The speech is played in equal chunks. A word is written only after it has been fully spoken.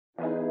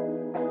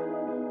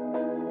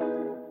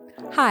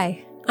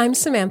Hi, I'm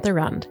Samantha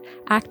Rund,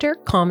 actor,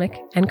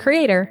 comic, and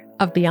creator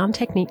of Beyond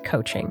Technique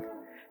Coaching.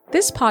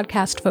 This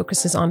podcast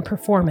focuses on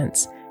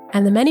performance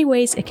and the many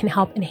ways it can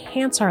help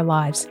enhance our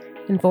lives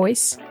in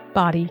voice,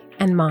 body,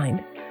 and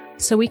mind,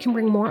 so we can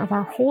bring more of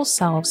our whole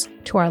selves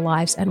to our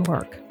lives and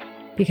work,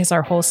 because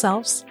our whole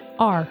selves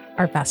are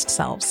our best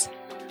selves.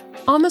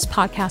 On this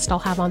podcast, I'll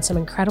have on some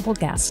incredible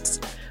guests.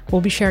 We'll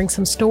be sharing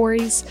some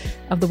stories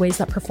of the ways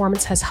that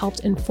performance has helped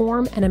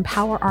inform and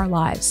empower our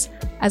lives,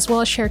 as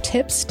well as share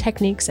tips,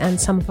 techniques, and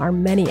some of our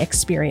many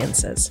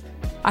experiences.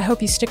 I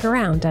hope you stick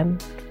around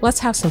and let's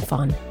have some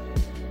fun.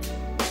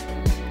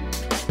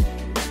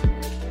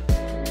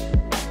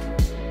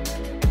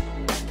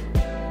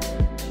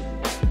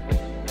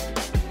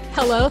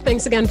 Hello,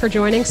 thanks again for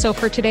joining. So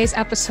for today's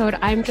episode,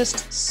 I'm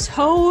just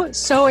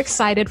so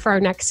excited for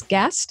our next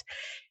guest.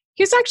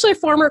 He's actually a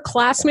former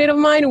classmate of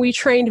mine. We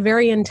trained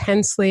very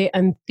intensely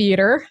in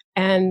theater,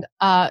 and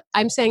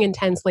I'm saying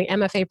intensely,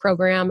 MFA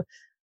program,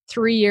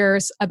 3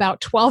 years,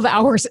 about 12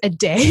 hours a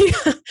day.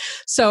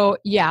 So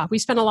yeah, we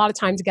spent a lot of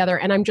time together,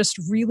 and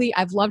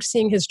I've loved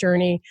seeing his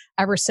journey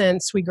ever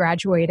since we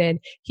graduated.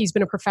 He's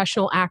been a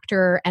professional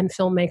actor and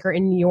filmmaker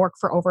in New York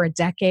for over a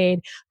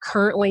decade.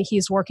 Currently,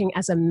 he's working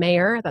as a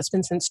mayor. That's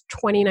been since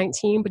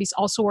 2019, but he's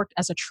also worked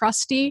as a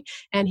trustee,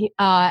 and he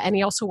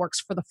also works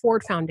for the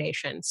Ford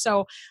Foundation.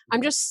 So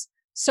I'm just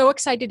so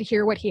excited to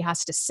hear what he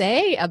has to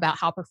say about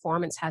how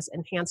performance has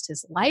enhanced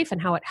his life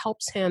and how it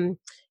helps him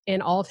in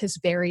all of his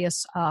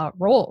various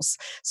roles.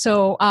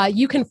 So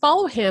you can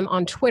follow him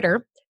on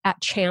Twitter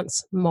at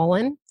Chance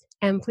Mullen.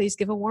 And please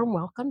give a warm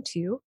welcome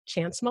to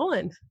Chance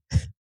Mullen.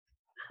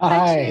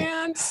 Hi,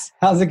 Chance.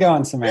 How's it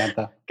going,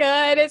 Samantha?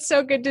 Good. It's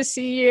so good to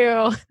see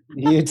you.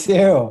 You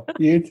too.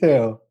 You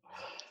too.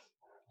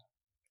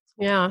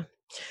 Yeah.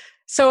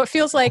 So it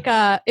feels like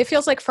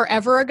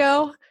forever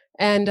ago,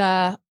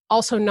 and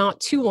also not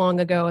too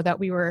long ago, that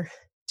we were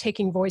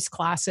taking voice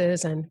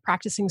classes and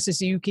practicing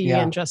Suzuki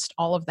and just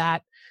all of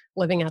that,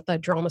 living at the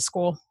drama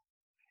school.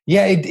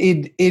 Yeah,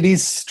 it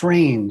is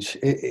strange.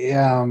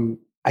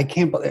 I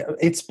can't believe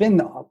it's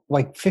been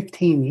like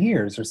 15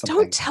 years or something.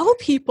 Don't tell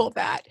people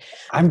that.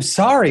 I'm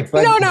sorry,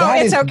 but no, that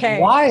it's is okay.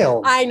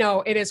 Wild. I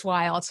know, it is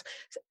wild.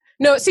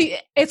 No, see,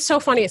 it's so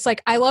funny. It's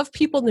like, I love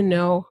people to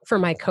know for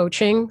my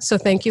coaching. So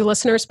thank you,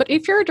 listeners. But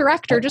if you're a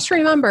director, just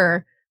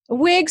remember, a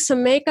wig,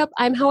 some makeup,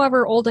 I'm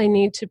however old I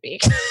need to be.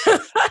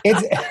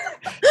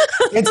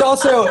 It's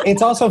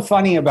also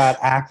funny about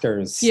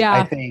actors. Yeah.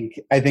 I think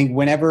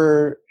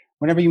whenever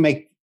you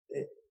make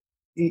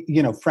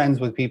friends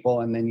with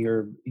people, and then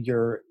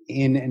you're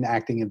in an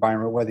acting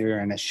environment, whether you're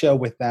in a show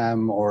with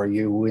them or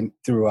you went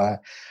through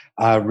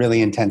a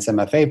really intense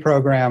MFA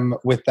program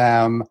with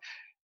them,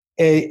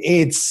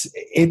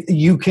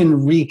 you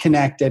can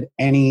reconnect at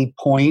any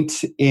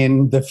point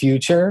in the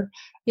future.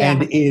 Yeah.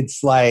 And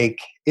it's like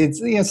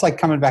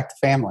coming back to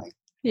family.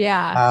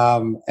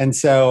 Yeah. And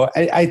so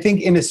I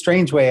think in a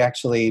strange way,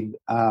 actually,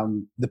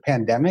 the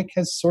pandemic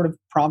has sort of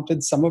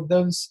prompted some of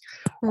those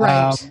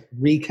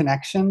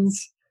reconnections.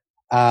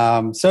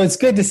 So it's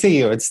good to see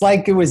you. It's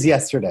like it was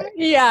yesterday.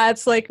 Yeah,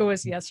 it's like it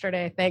was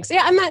yesterday. Thanks.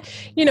 Yeah, and that,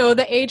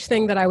 the age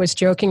thing that I was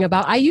joking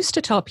about, I used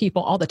to tell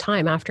people all the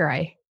time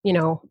after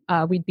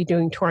we'd be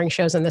doing touring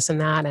shows and this and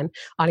that, and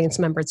audience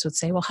members would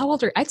say, well, how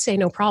old are you? I'd say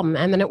no problem.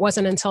 And then it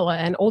wasn't until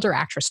an older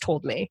actress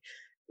told me,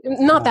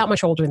 not that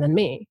much older than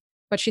me,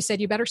 but she said,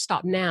 you better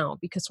stop now,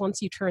 because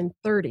once you turn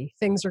 30,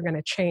 things are going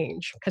to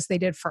change, because they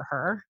did for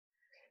her.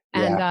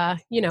 And,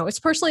 it's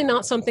personally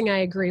not something I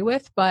agree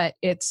with, but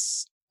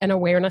it's an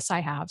awareness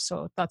I have.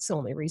 So that's the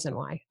only reason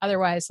why.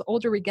 Otherwise, the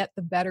older we get,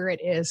 the better it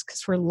is,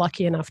 because we're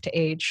lucky enough to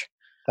age.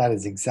 That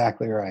is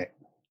exactly right.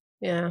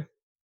 Yeah.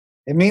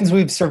 It means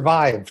we've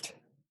survived.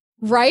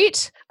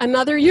 Right?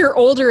 Another year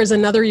older is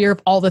another year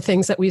of all the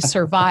things that we've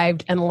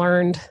survived and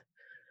learned.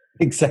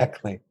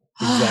 Exactly.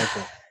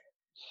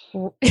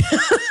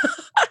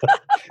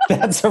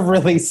 That's a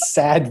really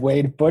sad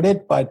way to put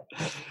it, but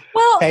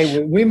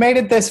hey, we made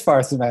it this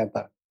far,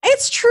 Samantha.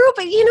 It's true,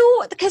 but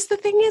because the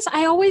thing is,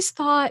 I always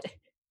thought,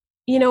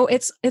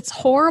 it's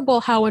horrible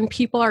how when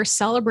people are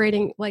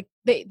celebrating, like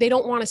they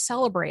don't want to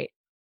celebrate.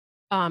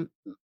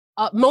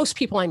 Most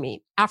people I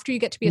meet, after you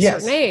get to be a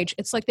certain age,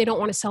 it's like they don't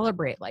want to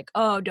celebrate. Like,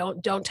 oh,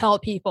 don't tell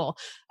people.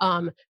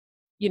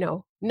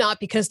 Not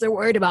because they're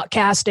worried about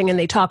casting and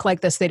they talk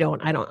like this.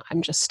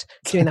 I'm just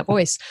doing that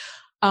voice.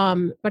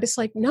 But it's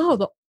like,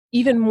 no,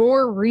 even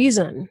more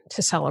reason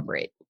to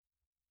celebrate.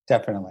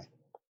 Definitely.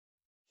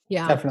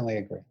 Yeah. Definitely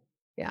agree.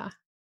 Yeah.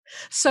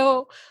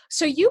 So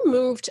you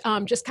moved,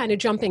 just kind of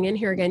jumping in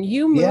here again,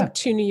 you moved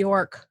to New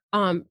York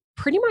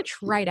pretty much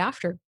right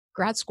after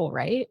grad school,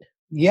 right?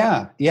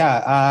 Yeah.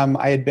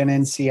 I had been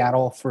in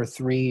Seattle for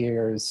 3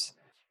 years.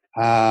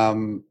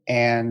 And,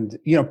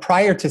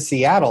 prior to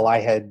Seattle,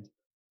 I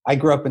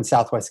grew up in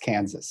Southwest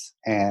Kansas,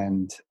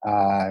 and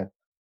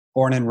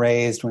born and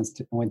raised,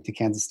 went to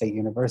Kansas State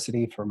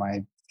University for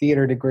my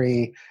theater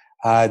degree.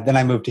 Then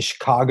I moved to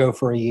Chicago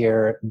for a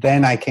year.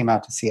 Then I came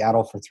out to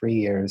Seattle for 3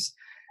 years.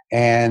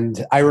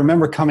 And I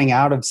remember coming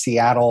out of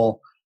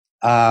Seattle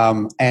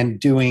and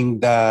doing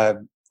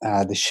the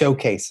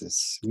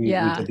showcases. We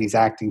did these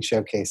acting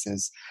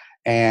showcases,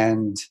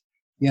 and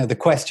the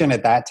question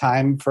at that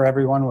time for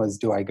everyone was,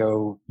 do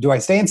I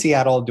stay in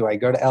Seattle? Do I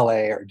go to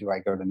LA, or do I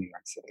go to New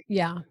York City?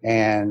 Yeah.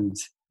 And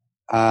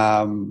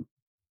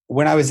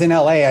when I was in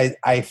LA,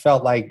 I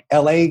felt like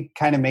LA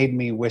kind of made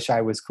me wish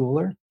I was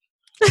cooler.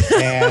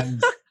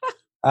 And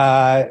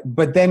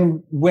but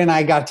then when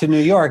I got to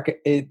New York,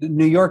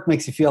 New York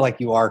makes you feel like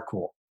you are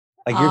cool.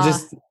 Like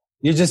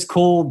you're just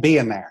cool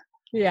being there.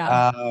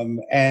 Yeah.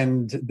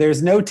 And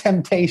there's no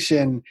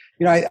temptation.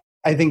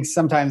 I think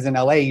sometimes in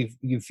LA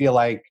you feel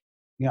like,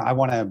 I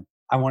want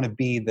to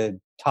be the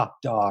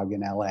top dog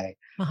in LA.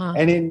 Uh-huh.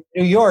 And in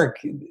New York,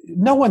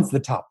 no one's the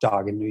top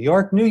dog in New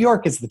York. New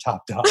York is the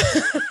top dog.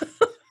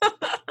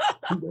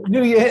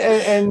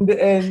 And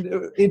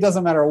it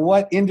doesn't matter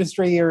what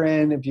industry you're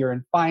in, if you're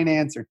in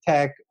finance or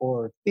tech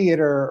or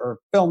theater or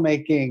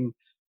filmmaking,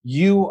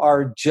 you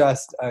are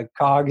just a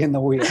cog in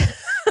the wheel.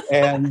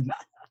 and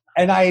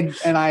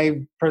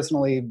I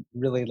personally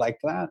really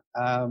liked that.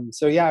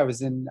 So yeah, I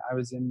was in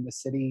the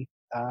city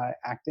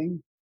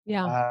acting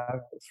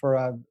for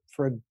a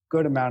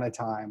good amount of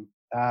time.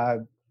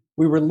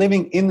 We were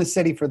living in the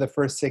city for the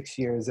first 6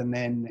 years, and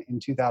then in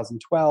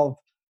 2012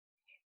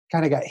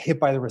 kind of got hit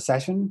by the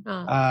recession.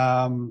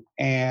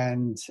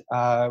 And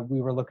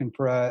we were looking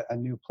for a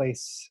new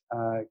place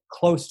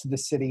close to the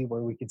city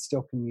where we could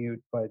still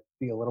commute but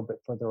be a little bit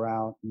further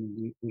out.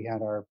 And we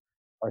had our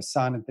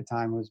son at the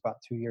time, who was about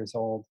 2 years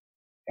old,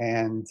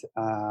 and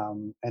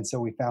so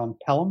we found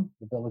Pelham,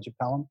 the village of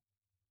Pelham,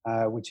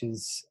 which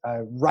is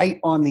right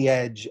on the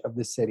edge of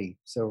the city.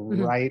 So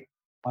right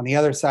on the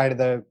other side of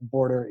the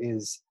border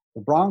is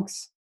the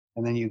Bronx,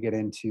 and then you get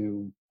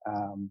into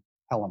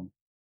Pelham.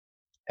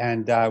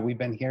 And we've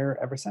been here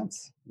ever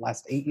since,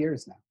 last 8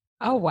 years now.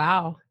 Oh,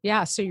 wow.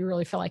 Yeah. So you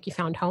really feel like you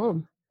found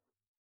home.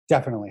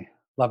 Definitely.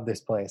 Love this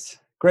place.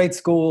 Great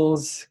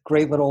schools,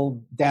 great little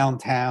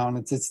downtown.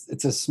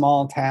 It's a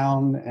small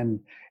town, and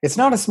it's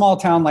not a small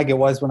town like it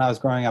was when I was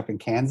growing up in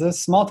Kansas.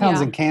 Small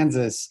towns in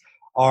Kansas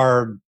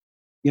are,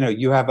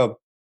 you have a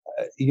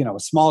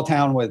small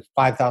town with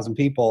 5,000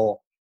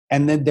 people,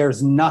 and then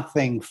there's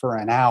nothing for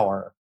an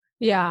hour.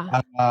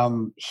 Yeah.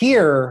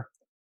 Here,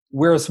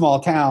 we're a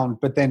small town,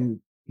 but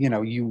then,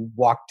 you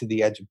walk to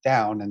the edge of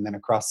town, and then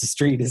across the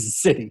street is a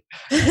city.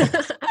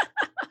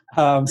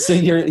 So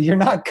you're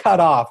not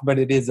cut off, but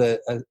it's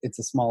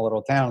a small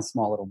little town, a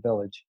small little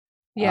village.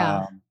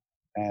 Yeah.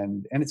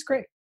 And it's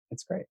great.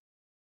 It's great.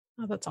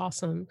 Oh, that's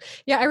awesome.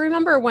 Yeah. I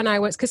remember when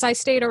because I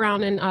stayed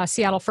around in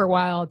Seattle for a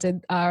while,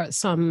 did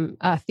some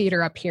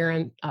theater up here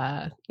and,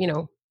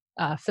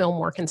 film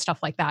work and stuff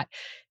like that.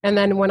 And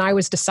then when I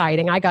was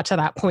deciding, I got to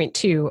that point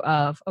too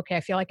of, okay,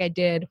 I feel like I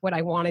did what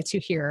I wanted to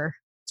here.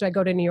 Do I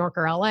go to New York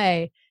or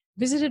LA?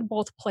 Visited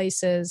both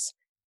places.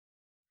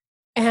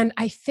 And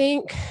I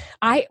think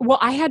I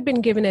had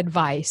been given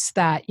advice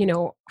that,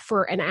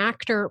 for an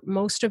actor,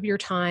 most of your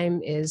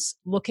time is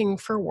looking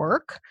for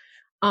work.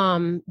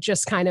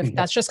 Just kind of,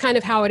 that's just kind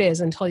of how it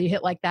is until you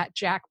hit like that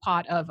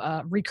jackpot of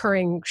a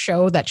recurring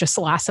show that just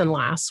lasts and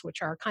lasts,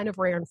 which are kind of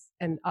rare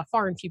and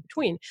far and few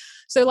between.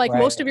 So like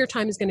most of your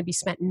time is going to be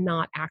spent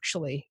not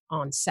actually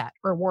on set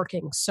or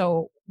working.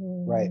 So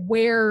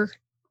where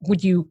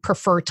would you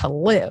prefer to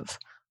live?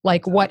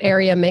 Like what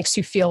area makes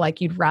you feel like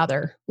you'd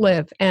rather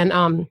live? And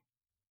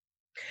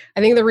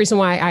I think the reason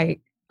why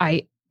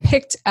I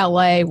picked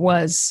LA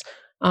was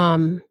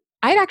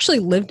I'd actually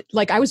lived,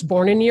 like I was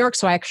born in New York,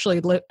 so I actually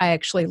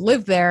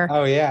lived there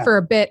for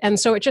a bit. And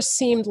so it just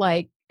seemed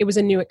like it was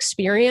a new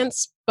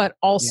experience, but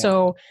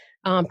also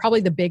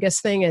probably the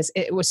biggest thing is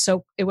it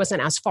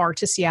wasn't as far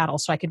to Seattle,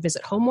 so I could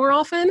visit home more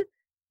often.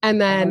 And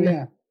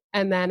then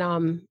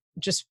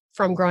just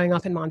from growing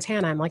up in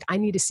Montana, I'm like, I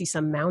need to see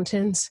some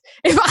mountains.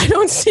 If I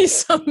don't see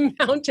some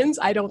mountains,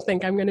 I don't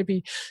think I'm going to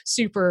be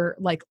super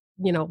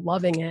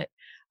loving it.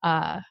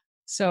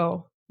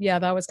 So yeah,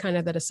 that was kind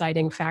of the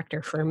deciding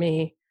factor for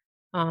me.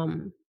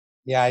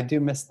 I do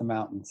miss the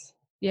mountains.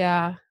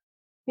 Yeah.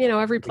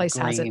 Every place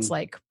has its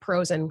like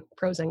pros and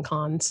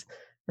cons,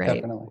 right?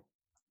 Definitely.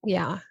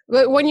 Yeah.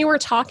 But when you were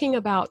talking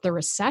about the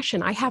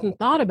recession, I hadn't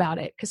thought about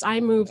it because I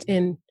moved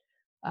in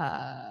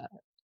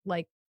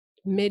like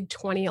mid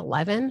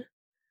 2011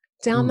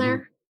 down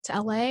there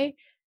to LA,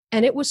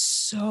 and it was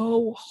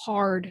so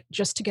hard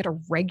just to get a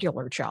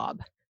regular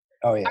job.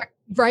 Oh yeah.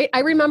 Right.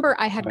 I remember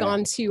I had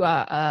gone to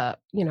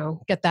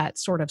get that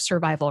sort of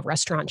survival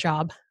restaurant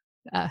job.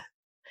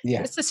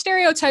 It's a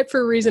stereotype for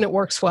a reason. It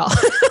works well.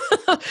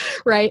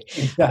 Right.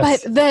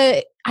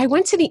 But I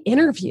went to the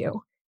interview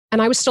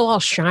and I was still all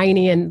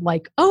shiny and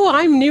like, oh,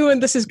 I'm new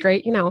and this is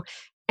great,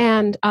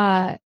 and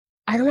I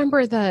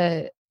remember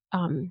the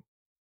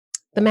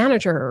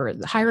manager or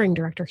the hiring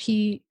director,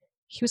 he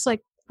was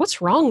like, what's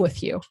wrong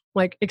with you?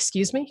 Like,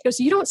 excuse me? He goes,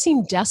 you don't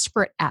seem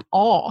desperate at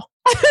all.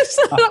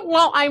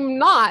 Well, I'm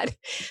not. And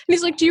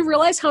he's like, do you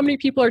realize how many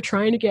people are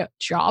trying to get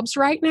jobs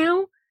right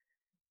now?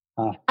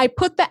 I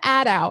put the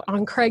ad out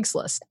on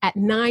Craigslist at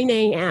 9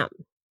 a.m.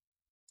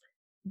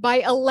 by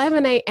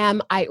 11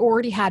 a.m., I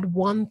already had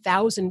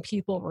 1,000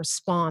 people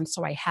respond.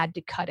 So I had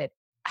to cut it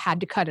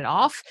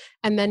off.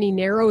 And then he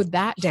narrowed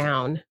that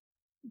down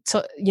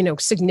to,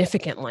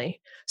 significantly.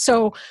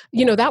 So,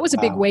 that was a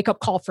big Wow. wake up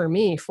call for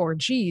me for,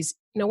 geez,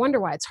 no wonder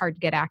why it's hard to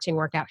get acting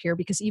work out here,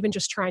 because even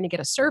just trying to get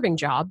a serving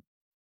job,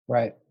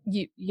 Right.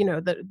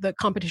 the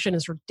competition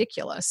is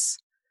ridiculous.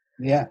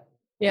 Yeah.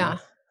 Yeah.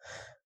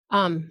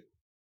 It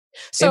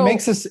So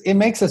makes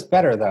us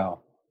better though.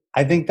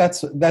 I think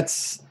that's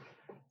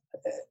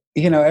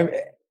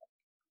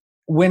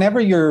whenever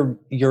you're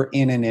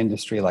in an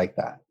industry like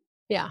that,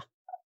 yeah.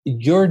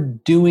 you're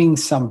doing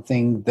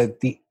something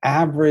that the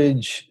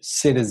average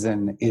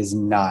citizen is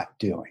not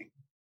doing.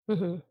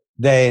 Mm-hmm.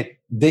 That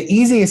the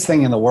easiest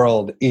thing in the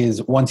world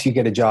is once you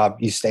get a job,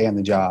 you stay in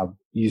the job,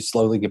 you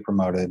slowly get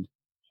promoted,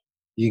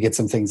 you get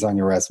some things on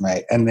your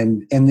resume, and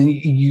then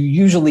you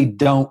usually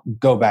don't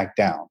go back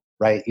down,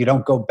 right? You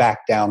don't go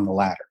back down the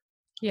ladder.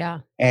 Yeah.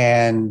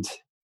 And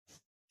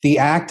the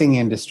acting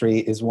industry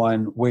is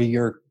one where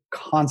you're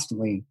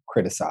constantly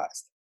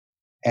criticized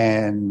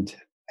and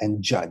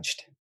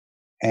judged,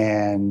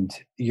 and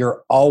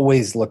you're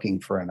always looking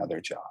for another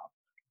job,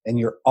 and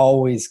you're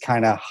always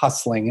kind of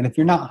hustling, and if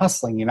you're not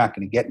hustling, you're not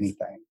going to get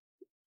anything.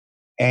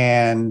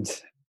 And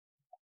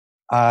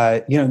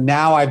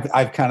now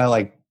I've kind of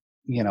like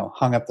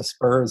hung up the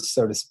spurs,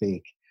 so to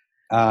speak,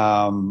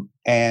 and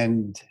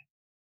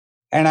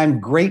I'm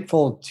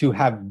grateful to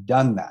have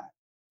done that.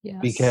 Yes.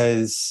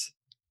 Because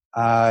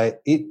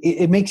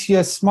it makes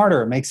you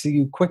smarter. It makes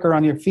you quicker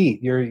on your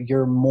feet.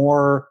 You're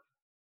more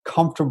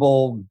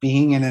comfortable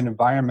being in an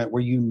environment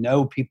where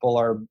people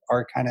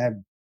are kind of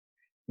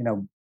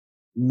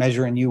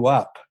measuring you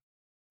up.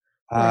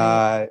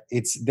 Right.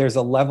 There's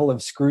a level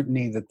of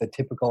scrutiny that the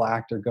typical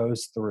actor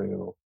goes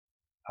through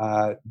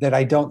that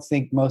I don't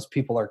think most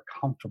people are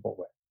comfortable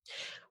with.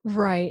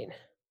 Right.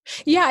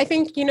 Yeah, I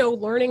think,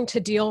 learning to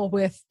deal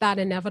with that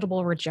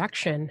inevitable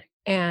rejection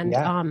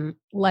and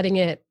letting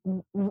it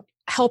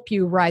help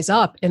you rise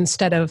up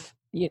instead of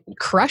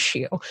crush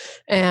you.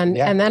 And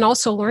then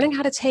also learning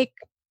how to take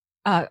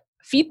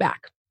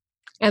feedback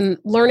and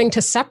learning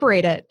to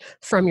separate it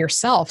from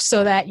yourself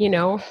so that,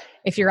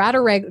 if you're at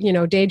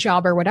a day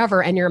job or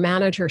whatever, and your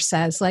manager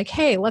says like,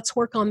 hey, let's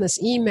work on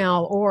this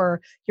email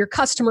or your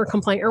customer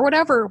complaint or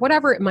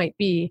whatever it might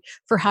be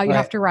for how you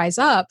have to rise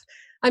up.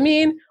 I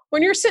mean,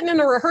 when you're sitting in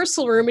a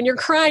rehearsal room and you're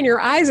crying your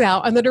eyes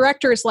out and the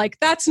director is like,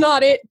 that's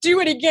not it, do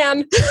it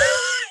again.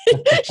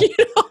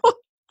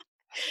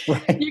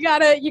 Right. You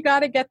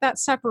gotta get that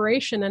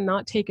separation and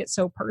not take it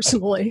so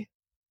personally.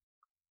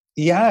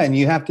 Yeah. And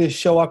you have to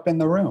show up in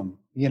the room.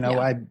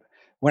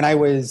 When I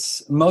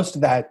was most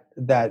of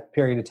that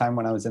period of time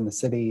when I was in the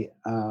city,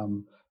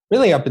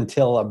 really up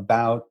until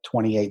about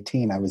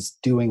 2018, I was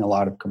doing a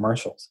lot of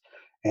commercials,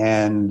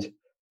 and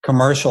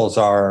commercials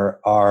are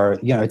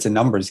it's a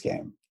numbers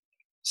game.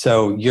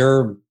 So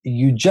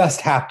you just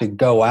have to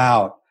go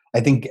out. I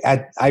think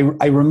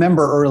I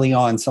remember early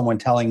on someone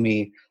telling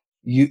me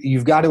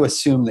you've got to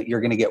assume that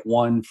you're going to get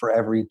one for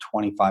every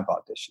 25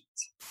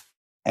 auditions.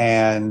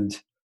 And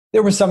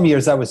there were some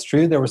years that was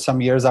true. There were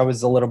some years I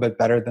was a little bit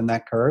better than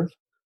that curve.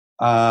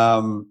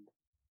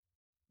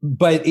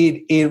 But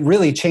it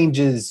really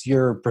changes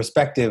your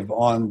perspective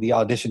on the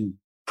audition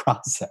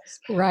process.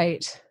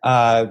 Right.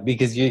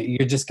 Because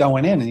you're just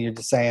going in and you're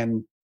just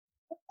saying,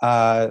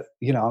 I'm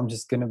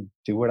just going to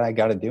do what I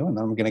got to do, and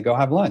then I'm going to go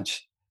have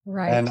lunch.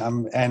 Right. And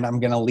I'm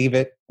going to leave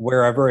it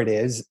wherever it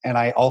is. And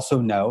I also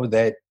know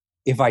that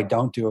if I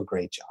don't do a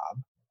great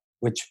job,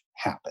 which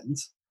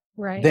happens,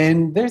 right,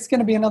 then there's going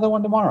to be another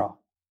one tomorrow,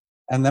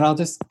 and then I'll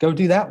just go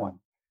do that one.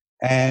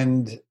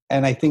 And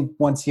I think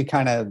once you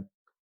kind of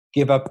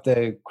give up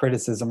the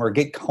criticism or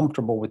get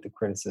comfortable with the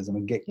criticism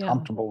and get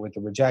comfortable with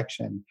the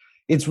rejection,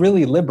 it's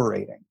really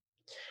liberating.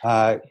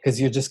 Because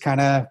you're just kind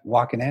of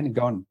walking in and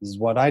going, this is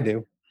what I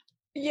do.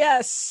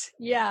 Yes.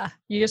 Yeah.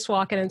 You just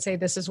walk in and say,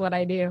 this is what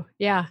I do.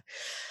 Yeah.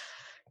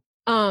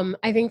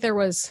 I think there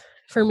was,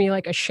 for me,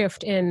 like a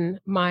shift in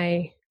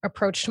my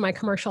approach to my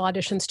commercial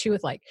auditions too,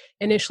 with like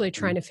initially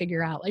trying to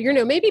figure out, like,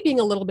 maybe being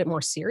a little bit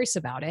more serious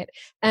about it.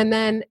 And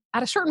then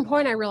at a certain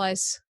point, I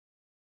realized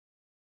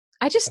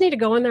I just need to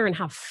go in there and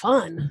have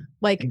fun.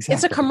 Like,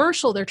 It's a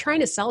commercial. They're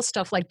trying to sell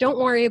stuff. Like, don't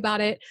worry about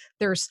it.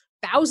 There's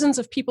thousands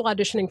of people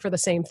auditioning for the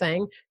same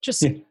thing.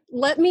 Just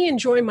let me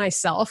enjoy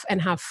myself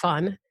and have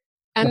fun.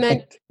 And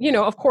then,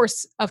 of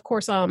course,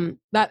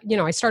 that,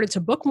 I started to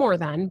book more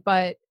then,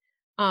 but,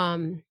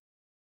 going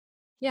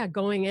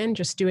in,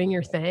 just doing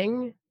your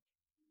thing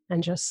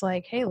and just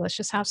like, hey, let's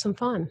just have some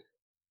fun.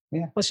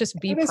 Yeah. Let's just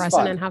be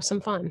present and have some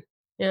fun.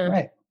 Yeah.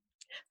 Right.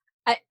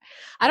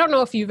 I don't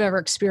know if you've ever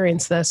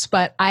experienced this,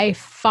 but I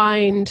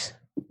found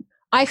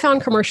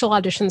commercial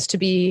auditions to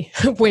be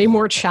way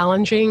more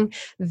challenging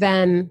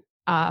than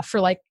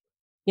for like,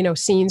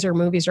 scenes or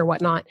movies or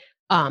whatnot.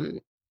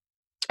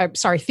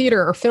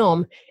 Theater or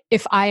film,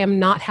 if I am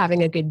not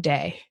having a good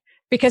day.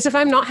 Because if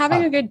I'm not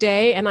having a good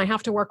day and I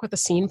have to work with a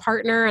scene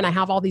partner and I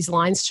have all these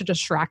lines to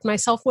distract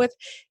myself with,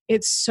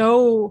 it's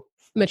so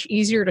much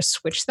easier to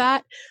switch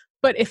that.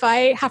 But if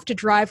I have to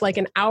drive like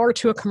an hour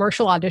to a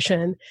commercial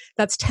audition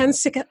that's 10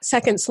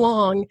 seconds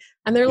long,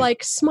 and they're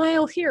like,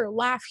 smile here,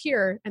 laugh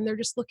here, and they're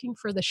just looking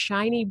for the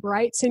shiny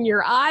brights in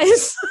your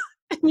eyes,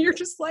 and you're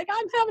just like,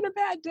 I'm having a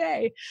bad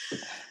day.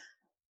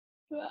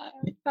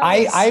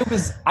 I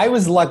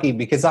was lucky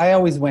because I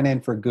always went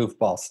in for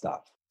goofball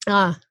stuff.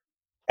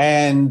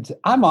 And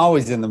I'm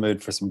always in the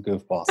mood for some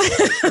goofball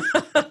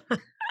stuff.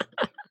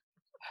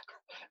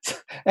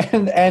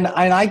 and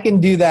I can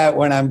do that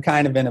when I'm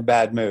kind of in a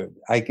bad mood.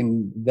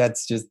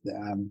 That's just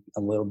a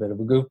little bit of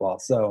a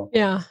goofball. So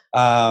yeah.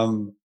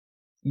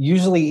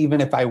 Usually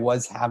even if I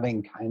was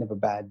having kind of a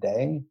bad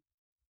day,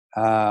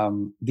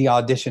 the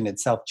audition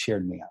itself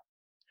cheered me up.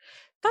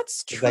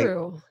 That's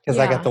true. Because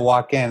I got to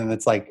walk in and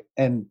it's like,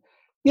 and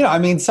I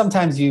mean,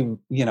 sometimes you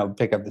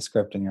pick up the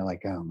script and you're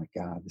like, oh my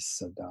God, this is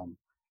so dumb.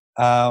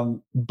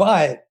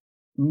 But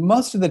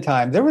most of the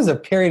time, there was a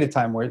period of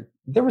time where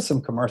there were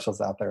some commercials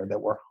out there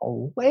that were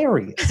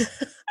hilarious.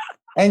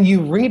 And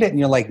you read it and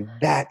you're like,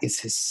 that is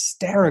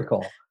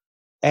hysterical.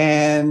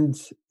 And,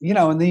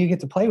 and then you get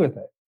to play with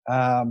it.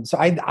 So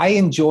I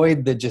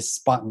enjoyed the just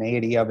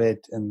spontaneity of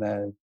it and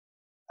the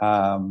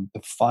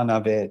fun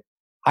of it.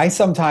 I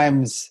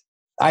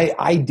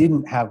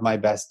didn't have my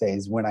best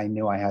days when I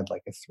knew I had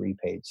like a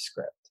 3-page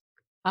script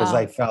because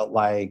I felt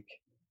like,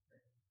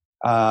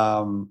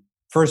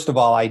 first of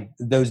all,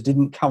 those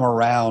didn't come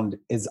around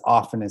as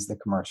often as the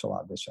commercial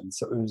audition.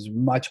 So it was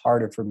much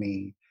harder for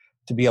me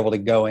to be able to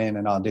go in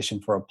and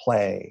audition for a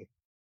play,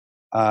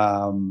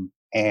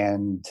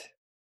 and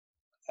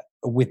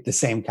with the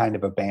same kind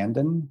of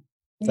abandon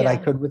that I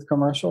could with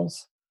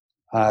commercials,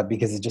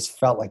 because it just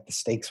felt like the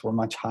stakes were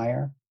much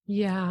higher.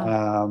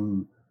 Yeah.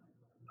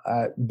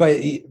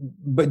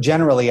 But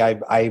generally,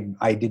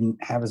 I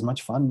didn't have as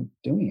much fun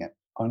doing it,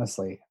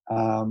 honestly.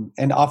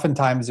 And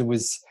oftentimes it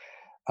was,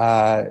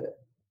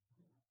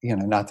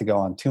 not to go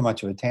on too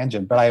much of a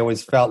tangent, but I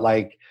always felt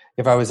like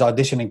if I was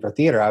auditioning for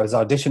theater, I was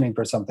auditioning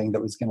for something that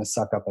was going to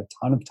suck up a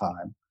ton of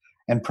time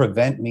and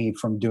prevent me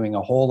from doing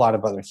a whole lot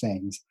of other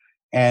things.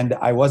 And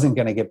I wasn't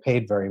going to get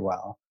paid very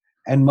well.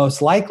 And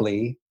most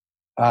likely,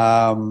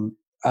 the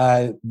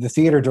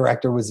theater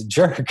director was a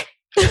jerk.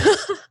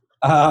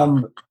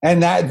 And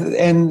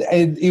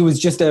it was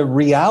just a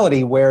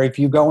reality where if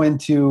you go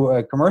into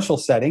a commercial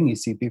setting, you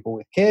see people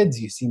with kids,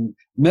 you see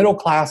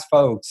middle-class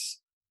folks,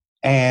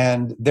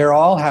 and they're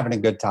all having a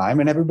good time.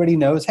 And everybody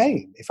knows,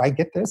 hey, if I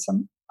get this,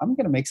 I'm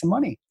going to make some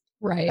money.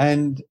 Right.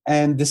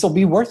 And this will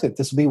be worth it.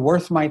 This will be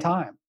worth my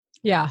time.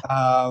 Yeah.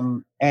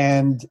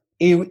 And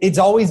it's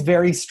always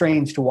very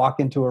strange to walk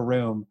into a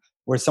room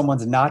where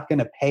someone's not going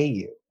to pay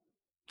you.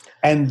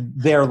 And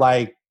they're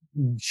like,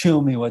 show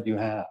me what you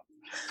have.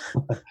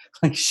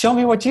 Like, show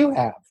me what you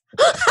have.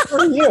 Who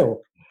are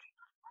you?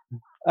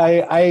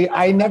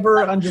 I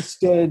never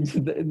understood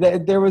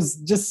that there was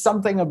just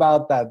something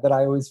about that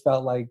I always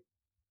felt like,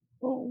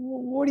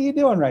 what are you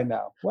doing right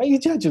now? Why are you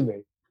judging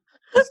me?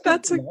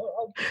 That's a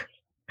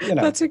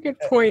good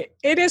point.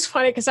 It is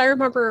funny because I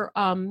remember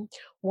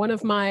one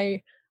of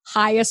my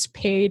highest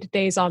paid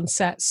days on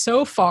set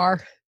so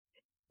far.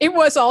 It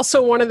was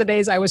also one of the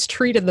days I was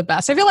treated the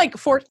best. I feel like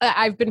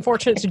I've been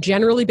fortunate to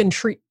generally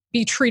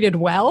be treated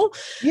well.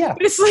 Yeah.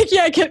 But it's like,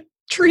 I get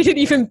treated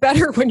even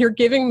better when you're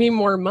giving me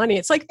more money.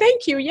 It's like,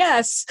 thank you.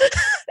 Yes.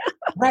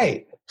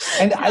 Right.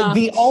 And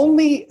the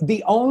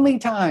only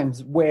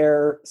times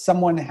where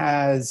someone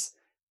has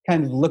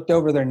kind of looked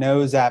over their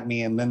nose at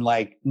me and then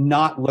like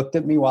not looked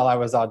at me while I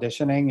was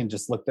auditioning and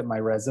just looked at my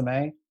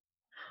resume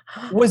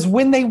was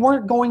when they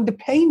weren't going to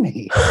pay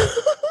me.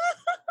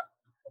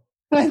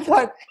 I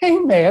thought, hey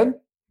man,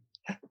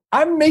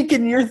 I'm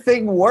making your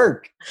thing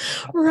work.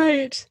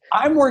 Right.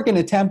 I'm working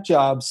a temp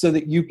job so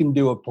that you can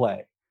do a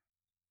play.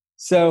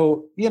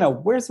 So,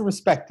 where's the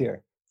respect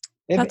here?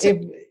 That's a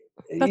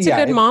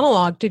good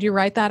monologue. Did you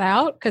write that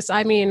out? Because,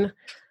 I mean,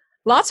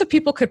 lots of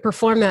people could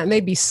perform that and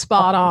they'd be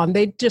spot on.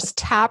 They'd just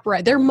tap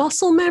right. Their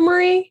muscle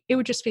memory, it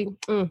would just be,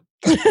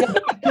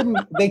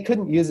 They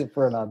couldn't use it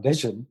for an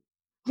audition.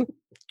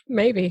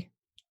 Maybe.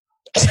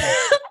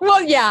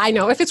 Well, yeah, I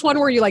know. If it's one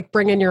where you like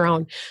bring in your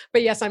own.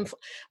 But yes, I'm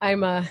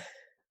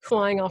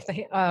flying off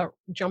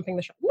jumping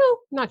the shark. No,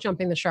 not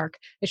jumping the shark.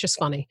 It's just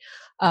funny.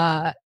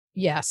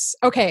 Yes.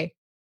 Okay.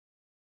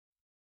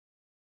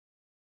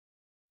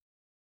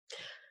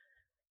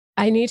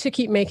 I need to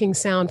keep making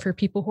sound for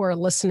people who are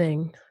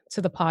listening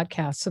to the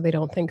podcast so they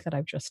don't think that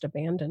I've just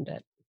abandoned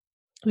it.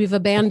 We've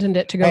abandoned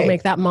it to go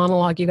make that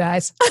monologue, you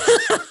guys.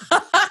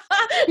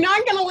 No,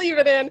 I'm going to leave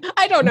it in.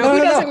 I don't know.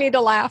 Who doesn't need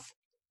to laugh?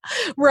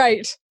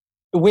 Right.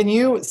 When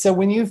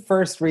you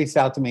first reached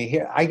out to me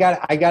here, I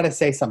got to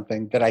say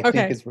something that I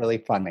think is really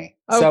funny.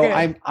 Okay.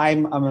 So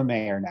I'm a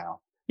mayor now.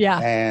 Yeah.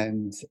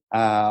 And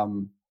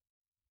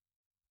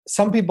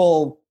some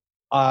people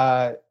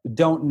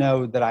don't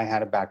know that I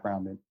had a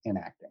background in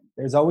acting.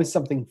 There's always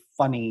something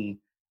funny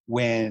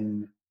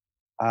when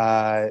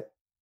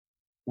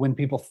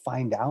people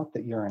find out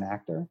that you're an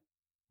actor.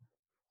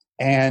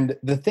 And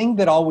the thing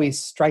that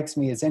always strikes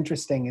me as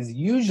interesting is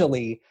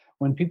usually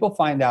when people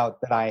find out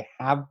that I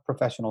have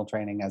professional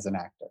training as an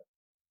actor,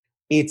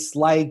 it's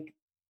like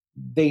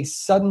they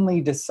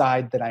suddenly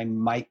decide that I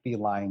might be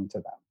lying to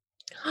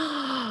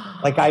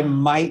them. Like I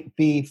might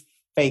be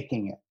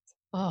faking it.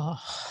 Oh.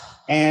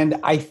 And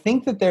I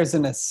think that there's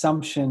an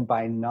assumption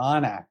by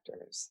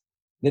non-actors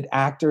that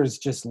actors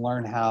just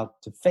learn how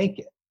to fake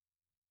it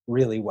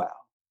really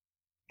well.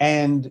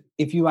 And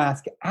if you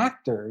ask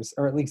actors,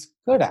 or at least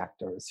good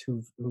actors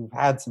who've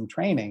had some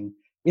training,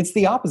 it's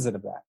the opposite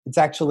of that. It's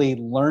actually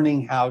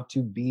learning how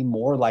to be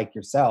more like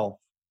yourself,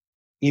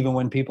 even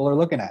when people are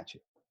looking at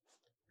you.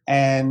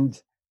 And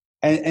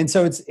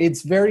so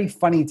it's very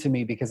funny to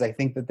me because I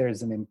think that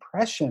there's an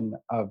impression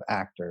of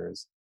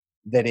actors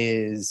that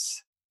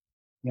is,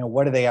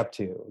 what are they up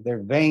to?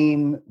 They're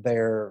vain.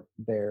 They're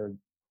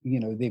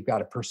they've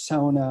got a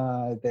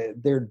persona.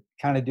 They're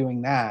kind of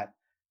doing that.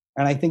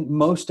 And I think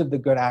most of the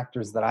good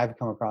actors that I've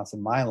come across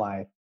in my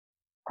life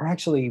are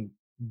actually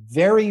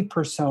very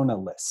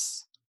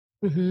personaless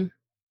Mm-hmm.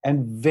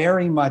 and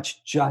very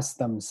much just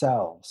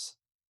themselves,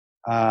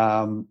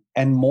 and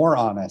more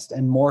honest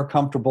and more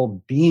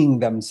comfortable being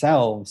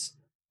themselves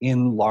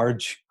in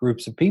large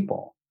groups of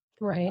people.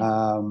 Right.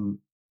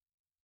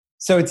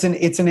 So it's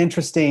an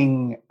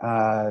interesting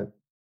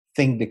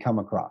thing to come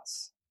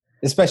across,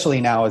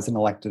 especially now as an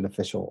elected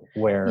official,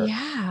 where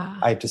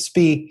I have to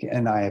speak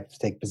and I have to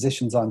take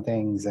positions on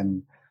things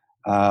and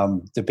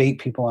debate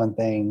people on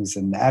things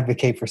and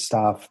advocate for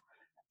stuff.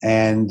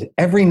 And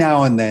every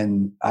now and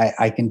then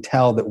I can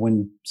tell that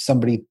when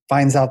somebody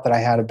finds out that I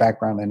had a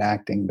background in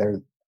acting,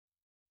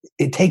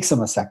 it takes them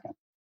a second.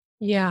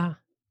 Yeah.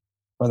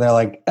 Where they're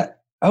like,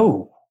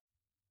 oh,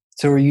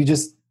 so are you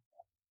just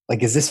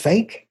like, is this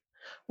fake?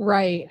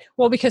 Right.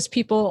 Well, because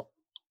a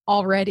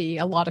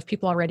lot of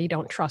people already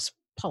don't trust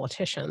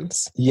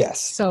politicians.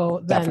 Yes.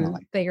 So then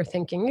definitely. they are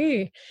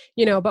thinking,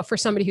 but for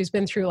somebody who's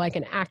been through like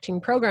an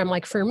acting program,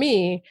 like for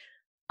me,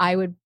 I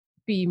would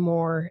be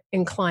more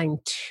inclined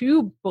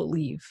to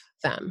believe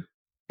them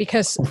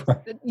because,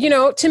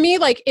 to me,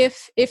 like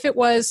if it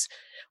was,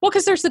 well,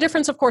 because there's the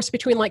difference, of course,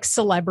 between like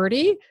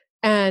celebrity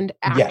and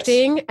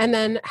acting. Yes. And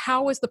then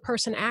how is the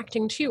person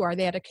acting too? Are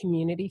they at a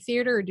community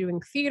theater or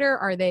doing theater?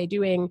 Are they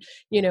doing,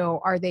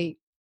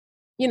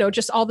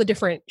 just all the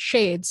different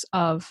shades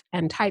of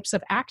and types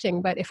of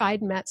acting. But if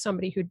I'd met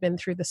somebody who'd been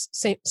through this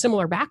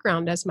similar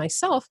background as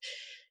myself,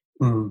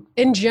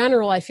 in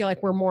general, I feel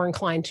like we're more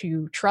inclined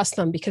to trust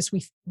them because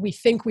we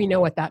think we know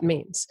what that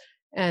means.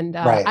 And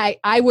right.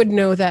 I would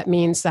know that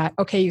means that,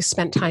 okay, you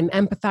spent time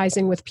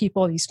empathizing with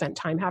people. You spent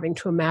time having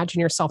to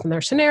imagine yourself in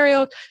their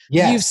scenario.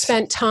 Yes. You've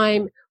spent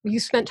time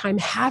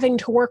having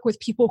to work with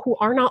people who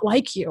are not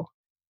like you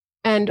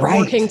and right.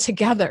 working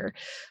together.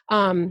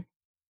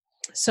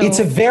 So it's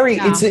a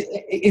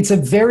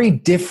very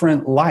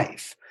different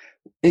life.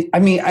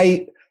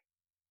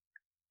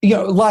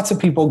 Lots of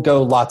people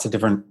go lots of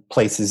different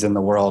places in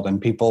the world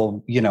and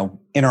people,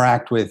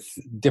 interact with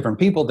different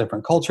people,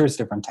 different cultures,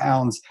 different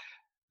towns.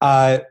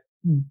 But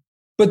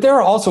there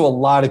are also a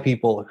lot of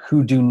people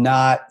who do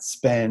not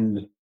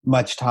spend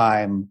much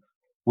time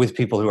with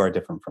people who are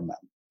different from them.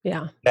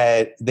 Yeah.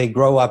 That they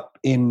grow up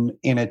in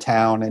a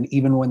town, and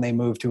even when they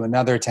move to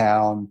another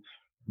town,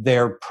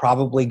 they're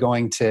probably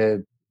going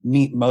to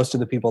meet most of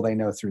the people they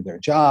know through their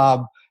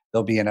job.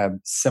 They'll be in a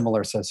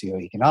similar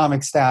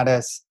socioeconomic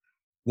status,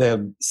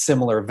 the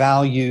similar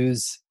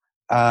values.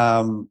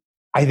 I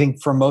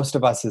think for most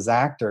of us as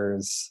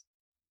actors,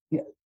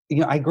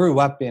 I grew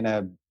up in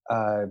a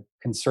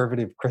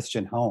conservative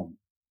Christian home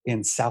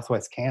in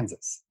Southwest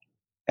Kansas,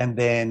 and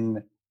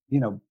then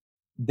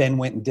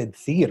went and did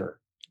theater,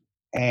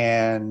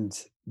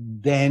 and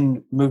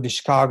then moved to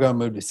Chicago,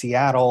 moved to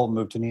Seattle,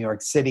 moved to New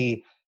York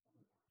City.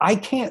 I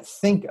can't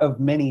think of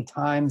many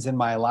times in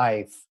my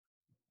life,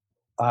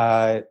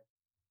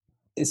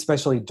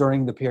 especially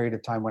during the period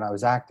of time when I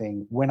was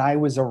acting, when I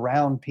was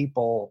around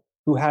people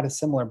who had a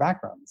similar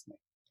background as me.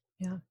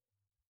 Yeah.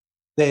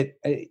 That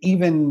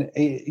even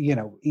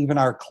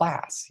our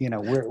class,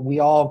 we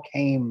all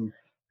came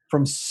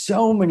from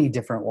so many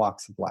different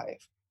walks of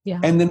life.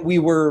 Yeah. And then we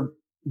were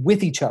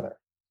with each other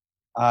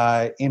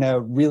in a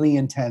really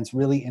intense,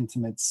 really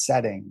intimate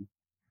setting.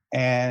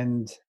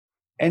 And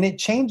it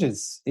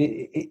changes.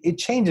 It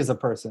changes a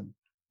person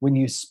when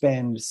you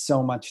spend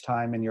so much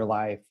time in your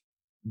life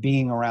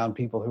being around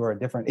people who are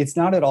different. It's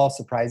not at all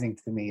surprising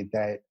to me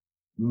that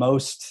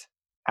most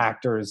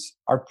actors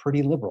are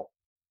pretty liberal.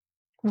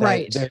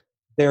 Right.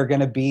 They're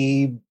going to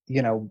be,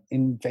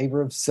 in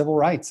favor of civil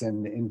rights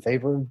and in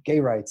favor of gay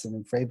rights and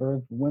in favor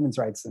of women's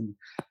rights.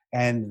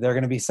 And they're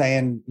going to be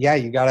saying, yeah,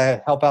 you got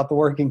to help out the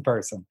working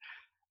person,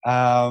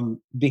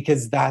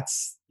 because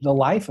that's the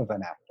life of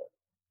an actor.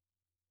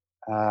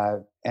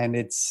 And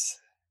it's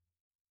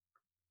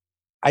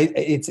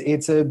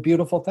a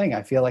beautiful thing.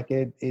 I feel like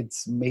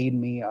it's made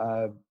me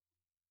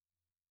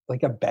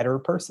like a better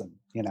person,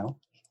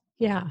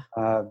 Yeah.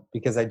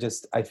 Because I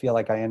feel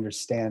like I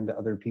understand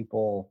other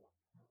people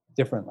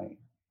differently,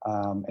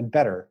 and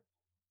better.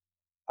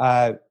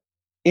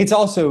 It's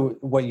also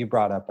what you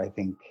brought up, I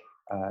think,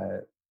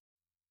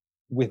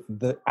 with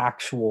the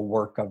actual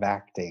work of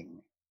acting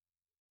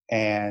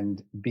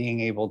and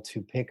being able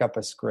to pick up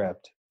a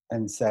script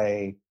and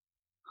say,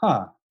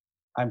 huh,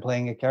 I'm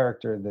playing a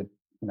character that,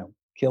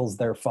 kills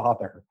their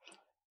father.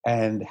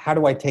 And how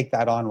do I take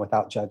that on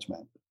without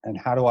judgment? And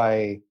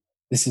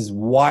this is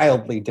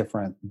wildly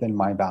different than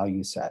my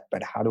value set,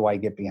 but how do I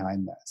get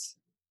behind this?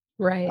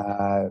 Right.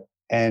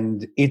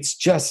 And it's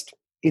just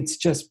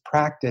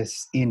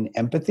practice in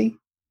empathy.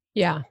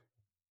 Yeah.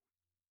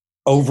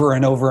 Over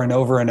and over and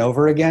over and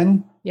over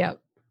again. Yep.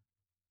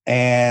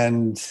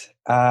 And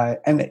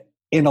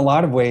in a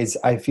lot of ways,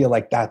 I feel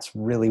like that's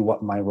really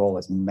what my role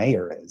as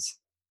mayor is.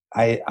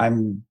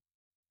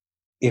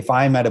 If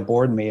I'm at a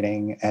board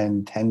meeting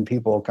and 10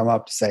 people come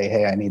up to say,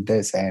 hey, I need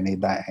this, hey, I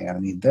need that, hey, I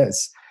need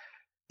this,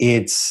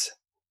 it's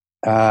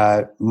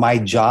my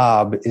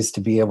job is to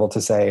be able to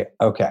say,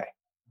 okay,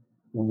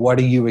 what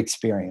are you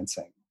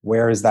experiencing?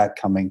 Where is that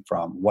coming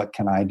from? What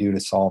can I do to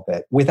solve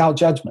it? Without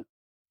judgment,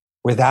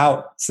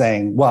 without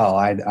saying, well,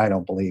 I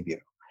don't believe you.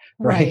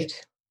 Right.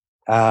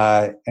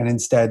 And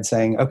instead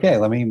saying, okay,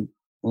 let me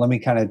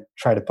kind of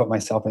try to put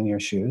myself in your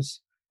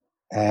shoes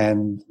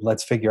and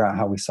let's figure out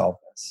how we solve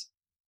this.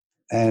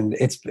 And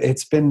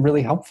it's been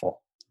really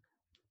helpful.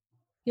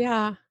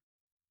 Yeah.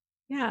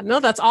 Yeah. No,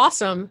 that's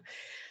awesome.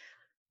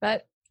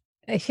 But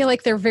I feel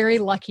like they're very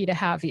lucky to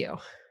have you.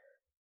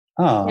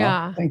 Oh,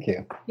 yeah. Thank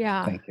you.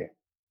 Yeah. Thank you.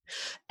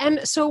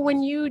 And so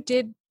when you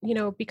did,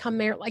 become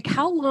mayor, like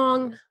how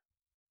long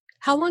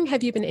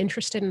have you been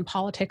interested in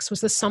politics?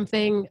 Was this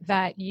something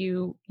that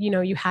you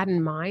had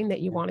in mind that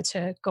you wanted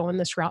to go on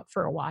this route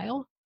for a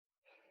while?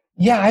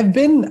 Yeah, I've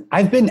been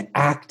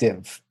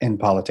active in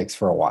politics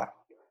for a while.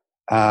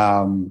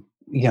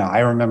 I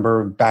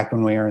remember back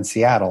when we were in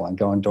Seattle and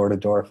going door to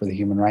door for the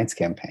Human Rights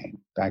Campaign,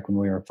 back when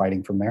we were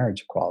fighting for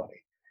marriage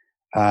equality.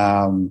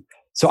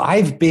 So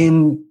I've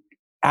been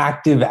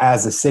active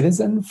as a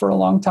citizen for a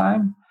long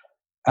time.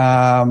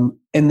 And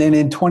then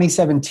in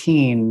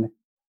 2017,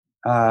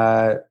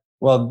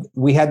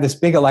 we had this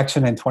big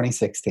election in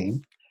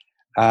 2016.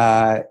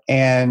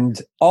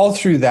 And all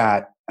through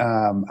that,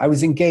 I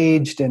was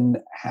engaged and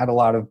had a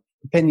lot of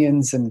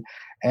opinions. And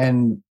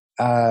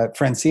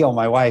Francine,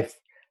 my wife,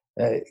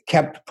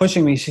 kept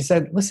pushing me. She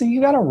said, listen,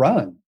 you got to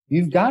run.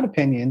 You've got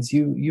opinions.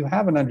 You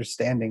have an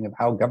understanding of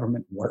how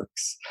government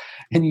works.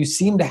 And you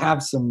seem to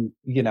have some,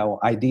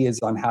 ideas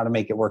on how to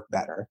make it work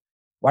better.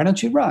 Why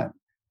don't you run?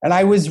 And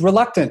I was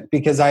reluctant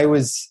because I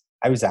was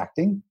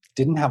acting,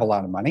 didn't have a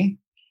lot of money,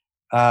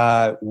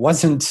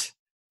 wasn't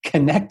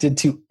connected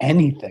to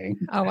anything.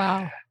 Oh,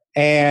 wow.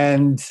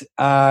 And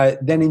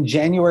then in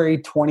January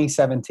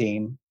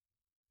 2017,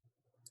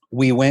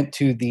 we went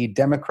to the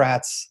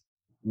Democrats'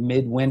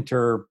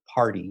 midwinter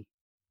party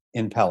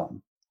in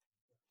Pelham.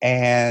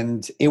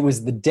 And it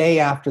was the day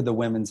after the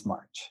Women's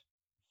March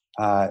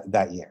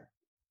that year.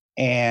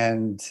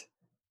 And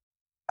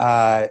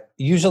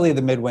usually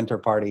the midwinter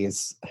party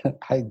is,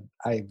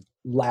 I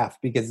laugh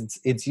because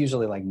it's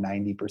usually like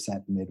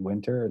 90%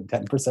 midwinter and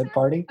 10%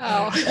 party.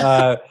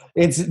 Oh.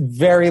 It's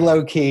very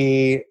low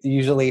key.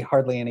 Usually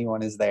hardly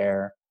anyone is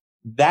there.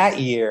 That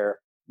year,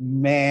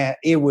 man,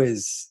 it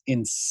was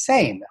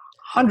insane.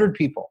 100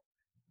 people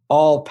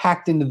all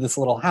packed into this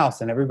little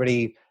house, and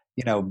everybody,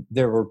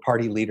 there were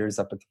party leaders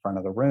up at the front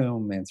of the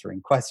room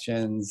answering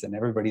questions, and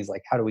everybody's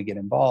like, how do we get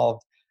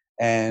involved?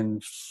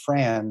 And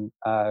Fran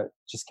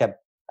just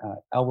kept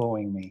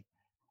elbowing me.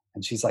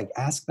 And she's like,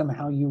 ask them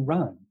how you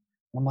run.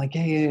 I'm like,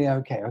 yeah,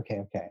 okay.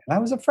 And I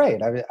was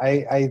afraid.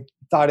 I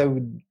thought I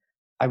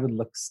would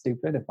look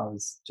stupid if I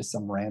was just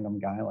some random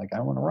guy like,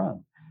 I want to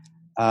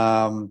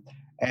run.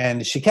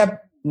 And she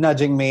kept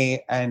nudging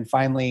me, and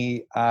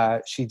finally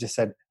she just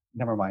said,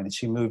 never mind. And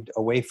she moved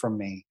away from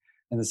me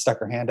and then stuck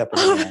her hand up in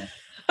the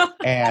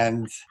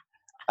air.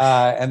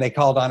 And they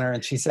called on her,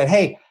 and she said,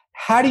 hey,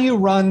 how do you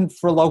run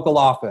for local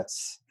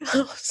office?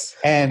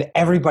 And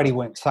everybody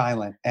went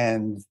silent.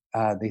 And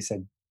they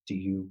said, do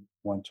you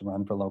want to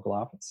run for local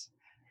office?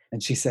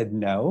 And she said,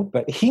 no,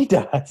 but he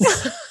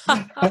does.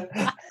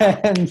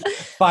 And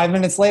 5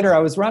 minutes later, I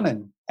was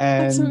running.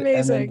 And, that's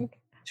amazing. And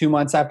 2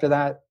 months after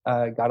that,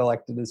 got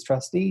elected as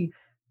trustee.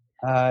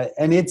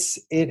 And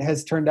it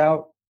has turned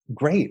out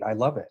great. I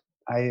love it.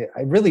 I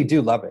really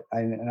do love it.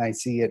 And I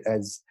see it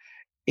as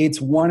it's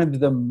one of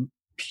the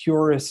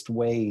purest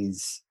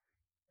ways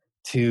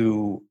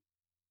to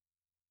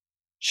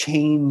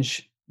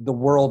change the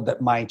world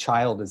that my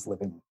child is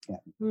living in.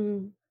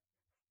 Mm.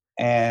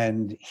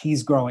 And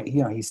he's growing,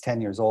 he's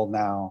 10 years old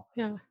now.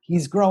 Yeah.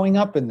 He's growing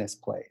up in this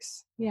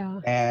place. Yeah.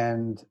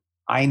 And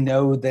I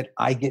know that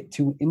I get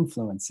to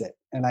influence it.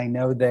 And I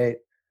know that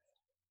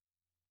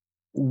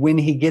when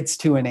he gets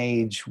to an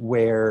age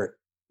where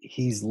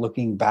he's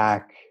looking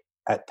back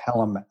at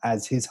Pelham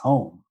as his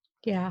home,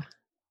 yeah,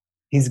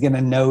 he's going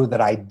to know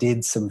that I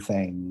did some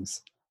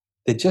things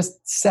that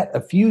just set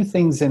a few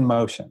things in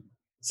motion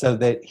so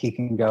that he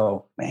can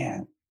go,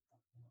 man,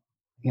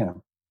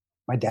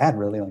 my dad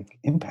really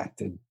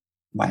impacted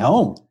my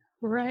home.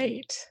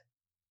 Right.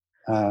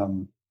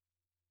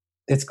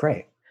 It's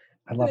great.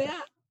 I love it.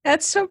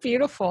 That's so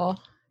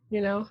beautiful,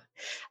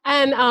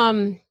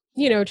 And,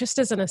 just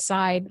as an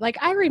aside, like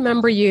I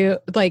remember you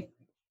like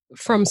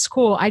from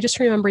school, I just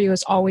remember you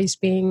as always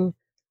being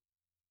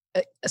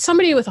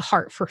somebody with a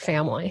heart for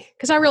family,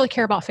 because I really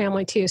care about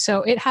family too.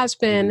 So it has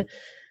been,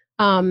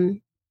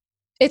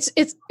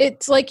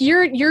 it's like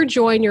your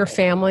joy in your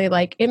family,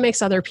 like it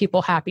makes other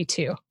people happy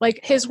too. Like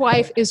his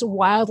wife is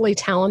wildly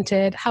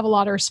talented, have a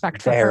lot of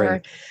respect for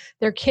her.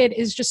 Their kid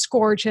is just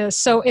gorgeous.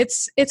 So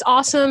it's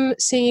awesome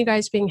seeing you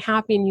guys being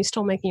happy and you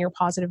still making your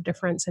positive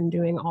difference and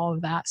doing all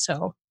of that.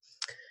 So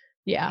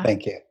yeah.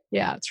 Thank you.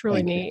 Yeah, it's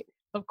really neat.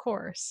 Of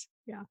course.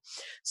 Yeah.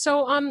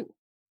 So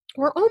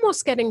we're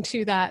almost getting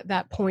to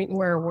that point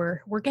where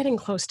we're getting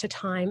close to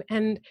time.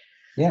 And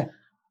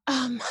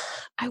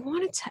I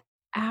wanted to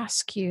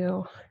ask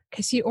you,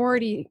 because you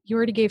already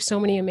gave so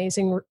many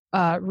amazing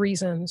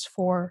reasons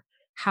for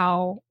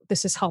how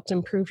this has helped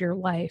improve your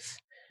life.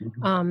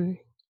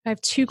 I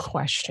have two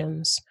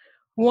questions.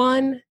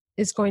 One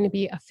is going to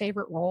be a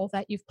favorite role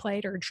that you've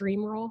played or a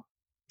dream role.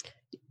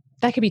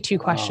 That could be two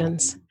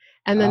questions.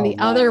 And then the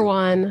other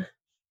one,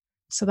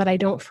 so that I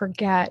don't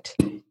forget,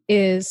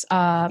 is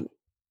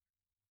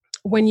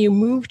when you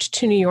moved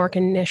to New York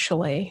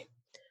initially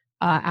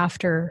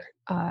after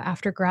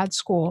grad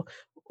school,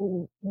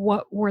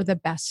 what were the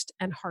best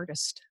and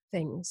hardest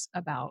things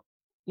about,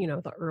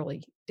 the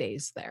early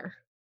days there?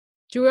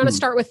 Do we want to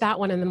start with that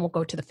one and then we'll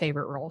go to the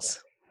favorite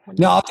roles?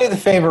 No, I'll do the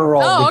favorite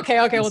role. Oh, okay.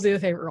 We'll do the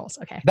favorite roles.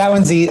 Okay. That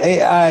one's easy.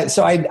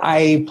 So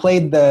I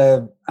played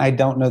I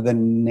don't know the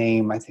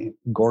name, I think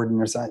Gordon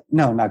or something.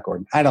 No, not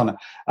Gordon. I don't know.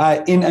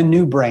 In A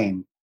New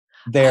Brain,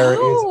 there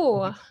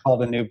is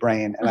called A New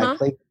Brain. And I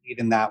played the lead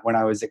in that when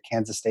I was at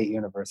Kansas State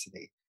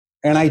University.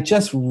 And I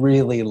just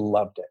really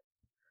loved it.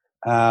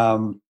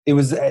 It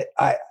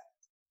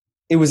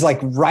was like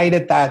right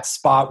at that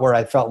spot where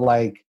I felt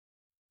like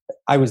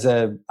I was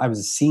a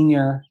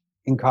senior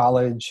in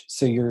college.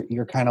 So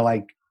you're kind of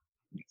like,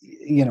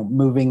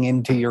 moving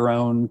into your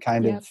own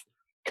kind of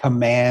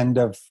command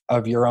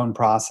of your own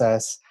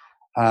process.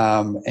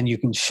 And you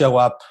can show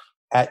up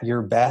at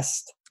your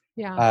best.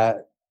 Yeah.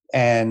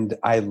 And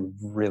I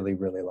really,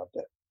 really loved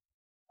it.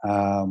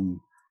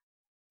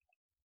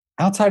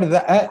 Outside of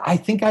that, I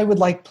think I would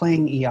like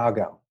playing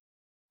Iago.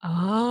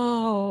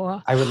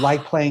 Oh. I would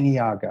like playing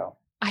Iago.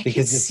 I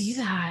can see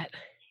that.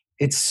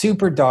 It's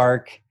super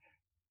dark.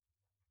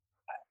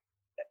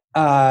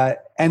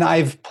 And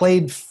I've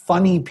played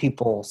funny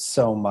people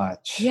so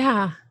much.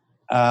 Yeah.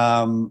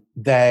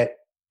 That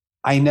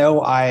I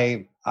know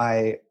I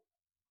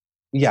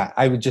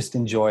would just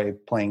enjoy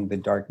playing the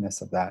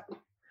darkness of that.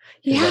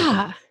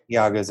 Yeah.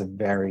 Iago's a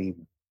very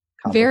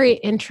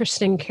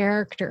interesting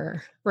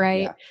character,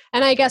 right? Yeah.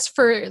 And I guess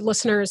for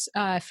listeners,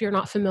 if you're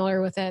not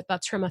familiar with it,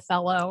 that's from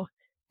Othello.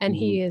 And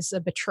he is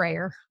a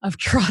betrayer of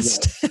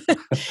trust.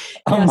 Yes.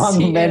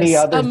 Among many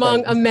other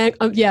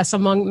things. Yes,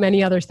 among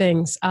many other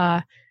things.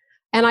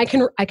 And I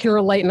can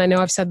relate, and I know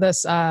I've said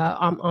this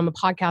on the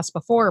podcast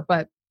before,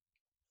 but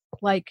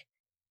like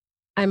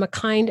I'm a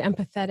kind,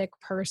 empathetic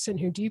person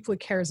who deeply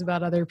cares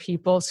about other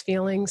people's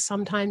feelings.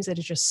 Sometimes it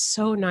is just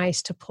so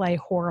nice to play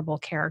horrible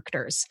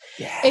characters.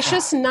 Yeah. It's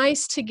just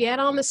nice to get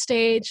on the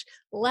stage,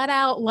 let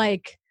out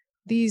like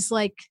these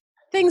like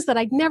things that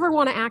I never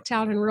want to act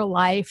out in real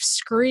life,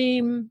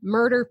 scream,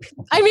 murder.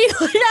 I mean,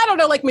 like, I don't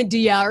know, like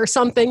Medea or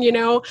something,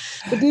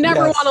 would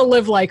never want to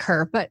live like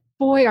her, but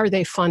boy, are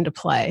they fun to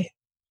play.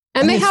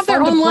 And they have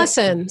their own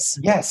lessons.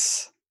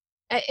 Yes.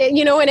 And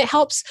it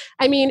helps.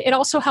 I mean, it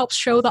also helps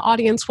show the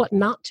audience what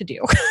not to do.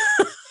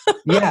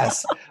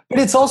 Yes. But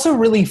it's also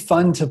really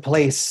fun to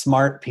play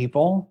smart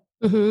people.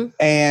 Mm-hmm.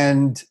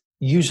 And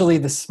usually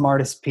the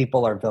smartest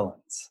people are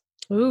villains.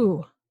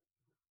 Ooh.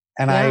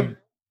 And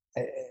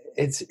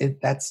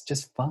that's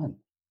just fun.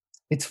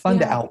 It's fun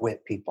to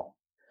outwit people.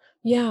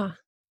 Yeah.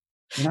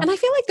 And I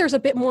feel like there's a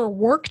bit more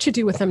work to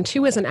do with them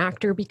too as an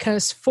actor,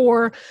 because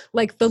for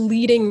like the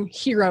leading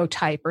hero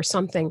type or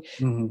something,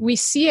 we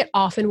see it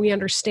often, we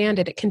understand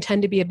it. It can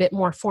tend to be a bit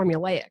more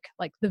formulaic.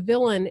 Like the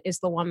villain is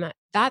the one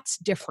that's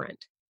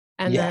different.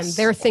 And then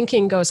their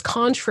thinking goes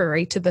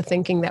contrary to the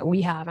thinking that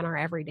we have in our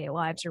everyday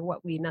lives or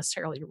what we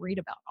necessarily read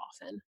about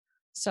often.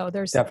 So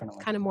there's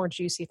kind of more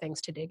juicy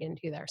things to dig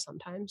into there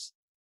sometimes.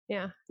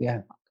 Yeah.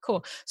 Yeah.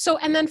 Cool. So,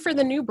 and then for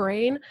The New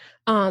Brain,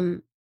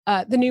 the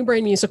New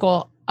Brain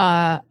musical,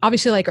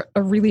 obviously like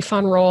a really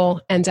fun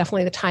role, and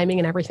definitely the timing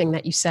and everything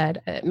that you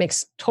said, it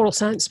makes total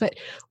sense. But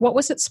what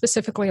was it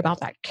specifically about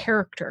that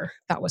character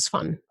that was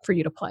fun for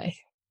you to play?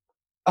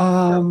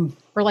 Or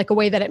like a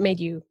way that it made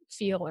you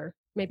feel, or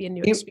maybe a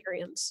new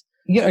experience?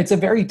 It's a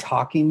very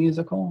talky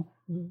musical.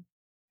 Mm-hmm.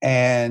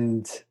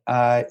 And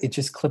it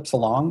just clips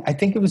along. I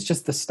think it was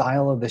just the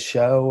style of the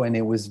show, and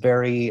it was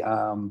very,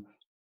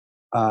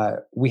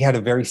 we had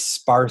a very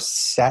sparse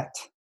set.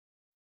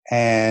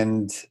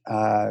 And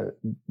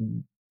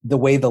the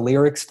way the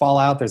lyrics fall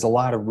out, there's a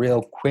lot of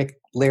real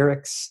quick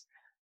lyrics.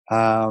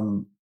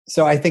 So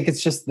I think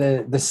it's just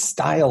the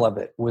style of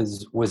it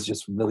was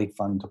just really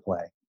fun to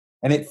play.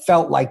 And it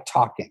felt like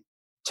talking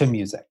to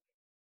music.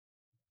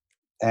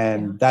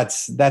 And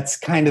that's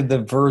kind of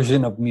the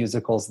version of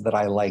musicals that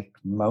I like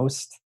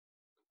most.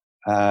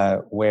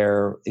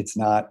 where it's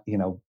not,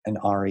 an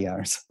aria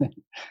or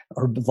something,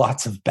 or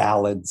lots of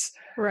ballads.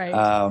 Right.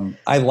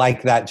 I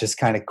like that just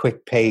kind of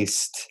quick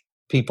paced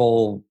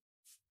people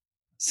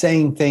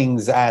saying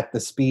things at the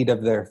speed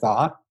of their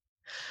thought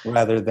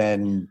rather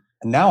than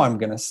now I'm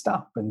going to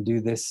stop and do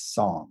this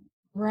song.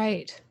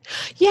 Right.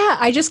 Yeah.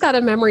 I just got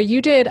a memory.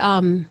 You did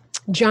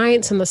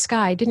Giants in the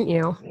Sky, didn't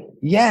you?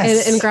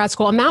 Yes. In grad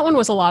school. And that one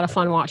was a lot of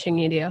fun watching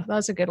you do. That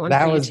was a good one.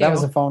 That was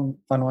a fun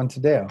one to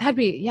do.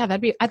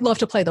 I'd love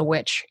to play the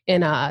witch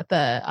in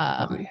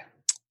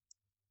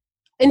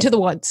Into the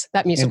Woods,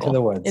 that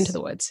musical. Into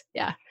the Woods.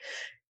 Yeah.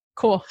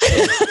 Cool.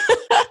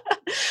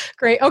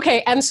 Great.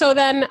 Okay. And so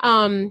then,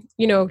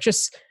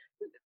 just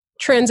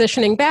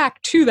transitioning back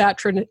to that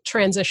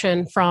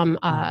transition from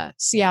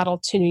Seattle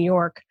to New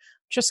York,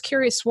 just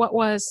curious, what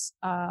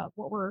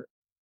were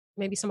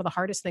maybe some of the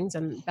hardest things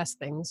and best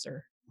things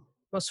or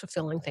most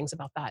fulfilling things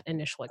about that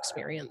initial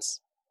experience?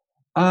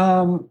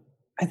 I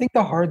think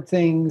the hard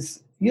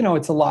things,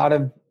 it's a lot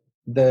of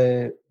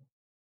the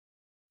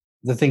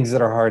things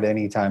that are hard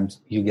anytime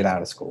you get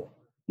out of school,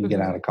 you get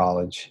out of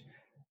college.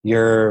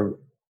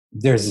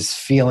 There's this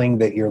feeling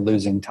that you're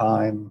losing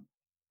time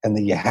and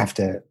that you have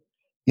to,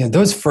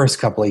 those first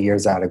couple of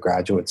years out of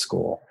graduate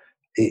school,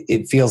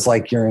 it feels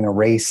like you're in a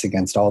race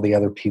against all the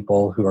other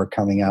people who are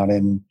coming out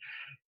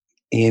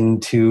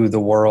into the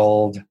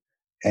world,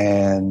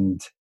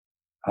 and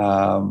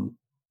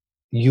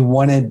you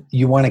want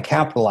to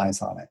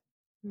capitalize on it.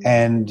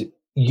 And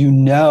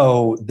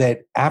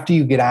that after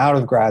you get out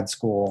of grad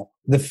school,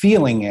 the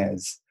feeling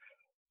is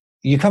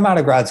you come out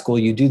of grad school,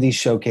 you do these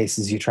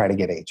showcases, you try to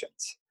get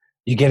agents.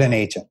 You get an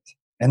agent,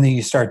 and then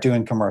you start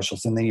doing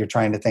commercials, and then you're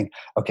trying to think,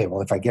 okay,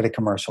 well, if I get a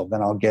commercial,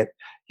 then I'll get,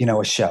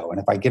 a show. And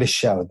if I get a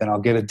show, then I'll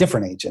get a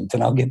different agent,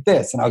 and I'll get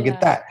this, and I'll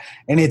get that.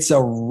 And it's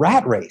a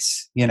rat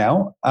race,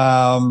 and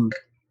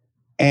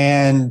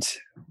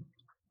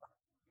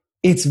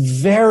it's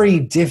very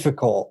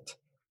difficult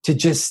to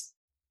just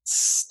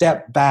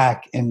step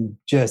back and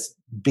just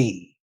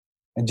be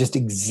and just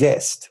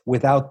exist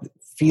without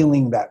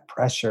feeling that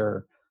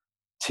pressure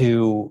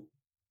to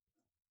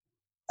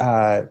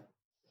get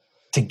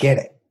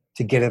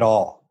it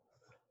all.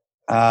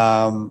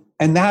 And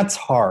that's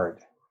hard.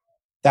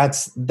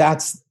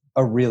 That's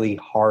a really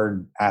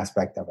hard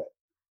aspect of it.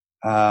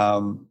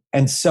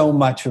 And so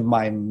much of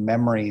my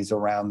memories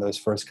around those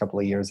first couple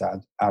of years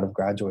out of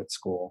graduate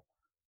school,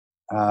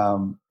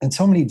 and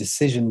so many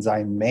decisions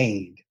I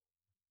made,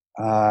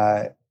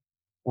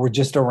 were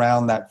just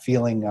around that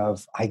feeling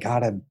of, I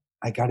gotta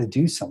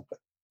do something.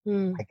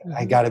 Mm-hmm.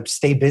 I gotta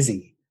stay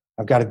busy.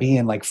 I've got to be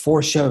in like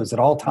 4 shows at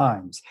all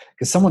times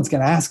because someone's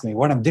going to ask me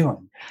what I'm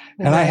doing.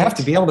 And I have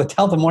to be able to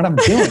tell them what I'm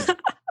doing.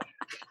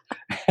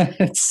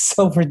 It's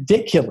so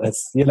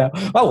ridiculous,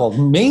 Oh, well,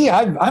 me,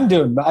 I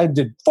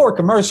did 4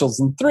 commercials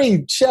and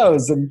 3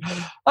 shows, and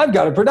I've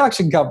got a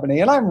production company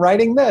and I'm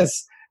writing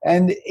this.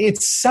 And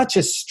it's such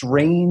a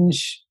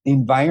strange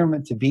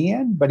environment to be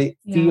in, but it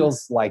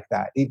feels like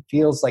that. It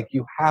feels like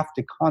you have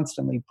to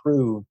constantly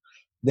prove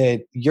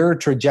that your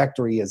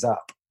trajectory is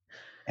up.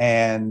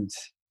 And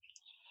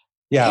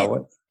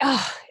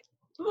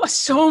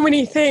so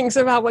many things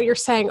about what you're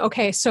saying.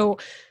 Okay, so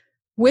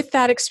with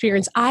that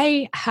experience,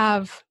 I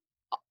have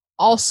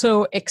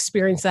also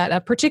experienced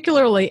that,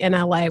 particularly in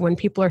LA, when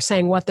people are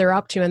saying what they're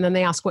up to, and then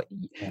they ask what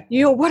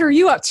are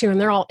you up to,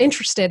 and they're all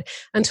interested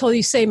until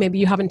you say maybe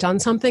you haven't done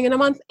something in a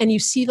month, and you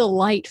see the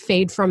light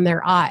fade from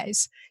their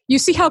eyes. You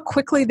see how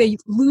quickly they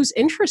lose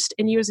interest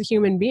in you as a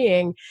human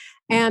being,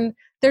 and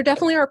there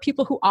definitely are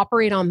people who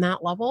operate on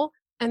that level,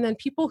 and then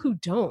people who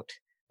don't.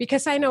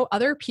 Because I know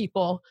other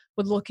people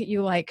would look at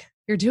you like,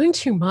 you're doing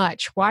too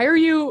much. Why don't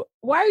you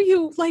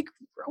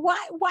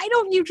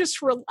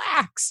just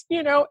relax?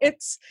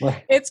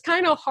 It's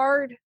kind of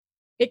hard.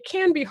 It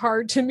can be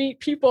hard to meet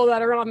people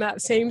that are on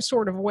that same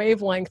sort of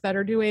wavelength that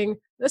are doing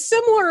a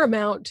similar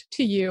amount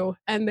to you.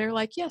 And they're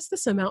like, yes,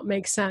 this amount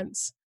makes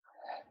sense.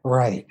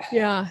 Right.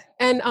 Yeah.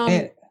 And,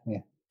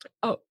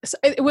 so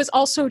it was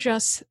also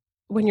just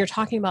when you're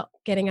talking about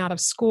getting out of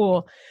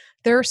school,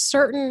 there are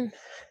certain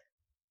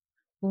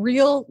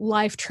real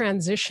life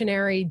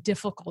transitionary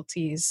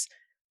difficulties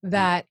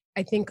that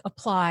I think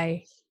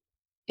apply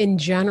in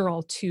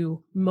general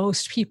to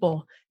most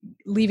people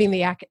leaving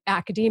the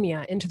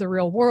academia into the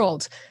real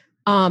world.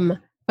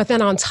 But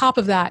then on top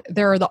of that,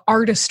 there are the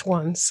artist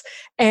ones.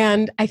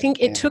 And I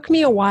think it took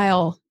me a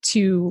while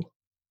to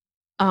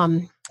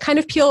kind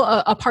of peel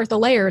apart the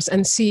layers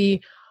and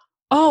see,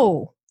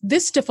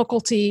 this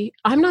difficulty,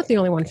 I'm not the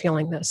only one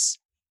feeling this.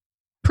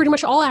 Pretty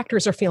much all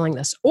actors are feeling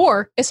this.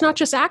 Or it's not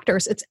just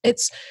actors,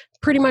 it's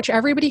pretty much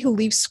everybody who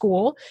leaves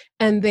school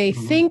and they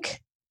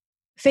think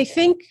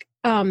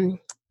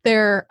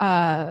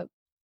their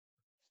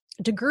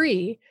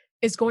degree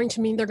is going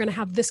to mean they're going to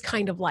have this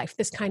kind of life,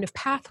 this kind of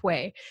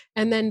pathway.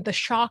 And then the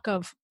shock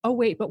of, oh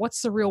wait, but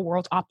what's the real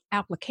world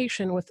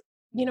application with,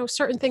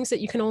 certain things that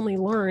you can only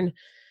learn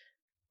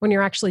when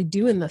you're actually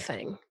doing the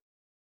thing.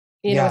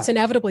 It's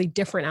inevitably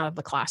different out of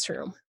the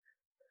classroom.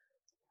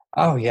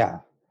 Oh yeah.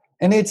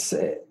 and it's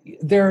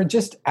there are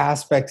just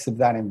aspects of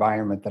that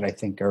environment that I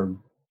think are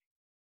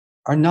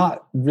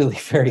not really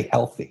very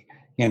healthy,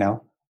 you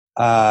know,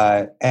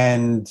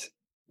 and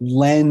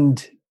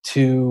lend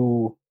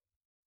to,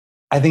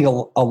 I think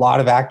a lot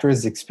of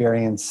actors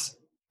experience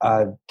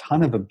a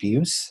ton of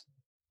abuse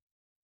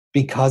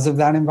because of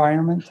that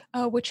environment.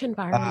 Oh, which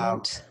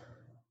environment?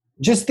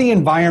 Just the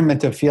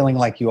environment of feeling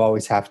like you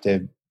always have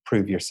to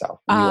prove yourself,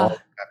 and you always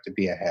have to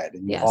be ahead,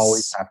 and you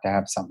always Yes. have to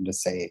have something to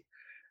say.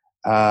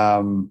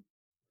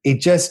 It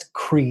just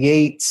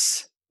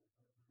creates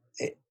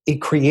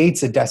it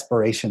creates a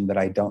desperation that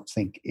I don't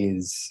think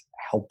is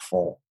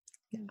helpful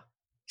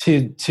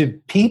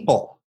to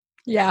people.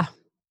 Yeah.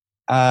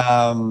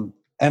 And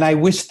I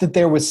wish that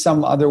there was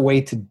some other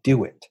way to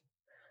do it.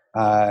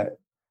 And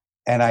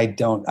I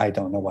don't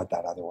know what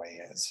that other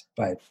way is,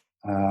 but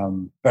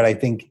I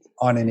think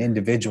on an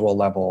individual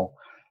level,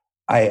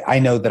 I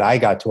know that I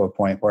got to a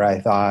point where I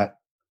thought,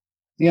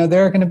 you know,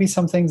 there are going to be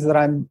some things that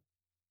I'm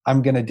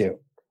going to do.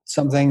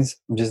 Some things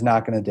I'm just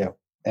not going to do.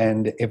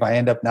 And if I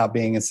end up not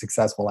being a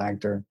successful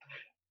actor,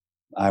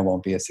 I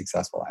won't be a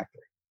successful actor.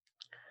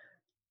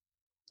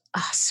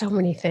 So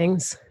many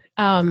things.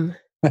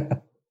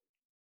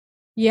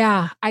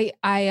 Yeah,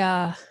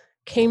 I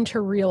came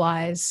to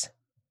realize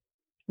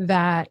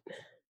that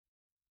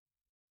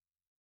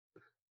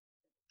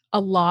a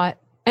lot,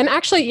 and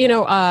actually, you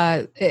know,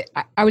 I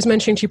was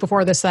mentioning to you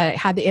before this that I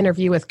had the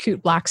interview with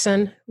Kute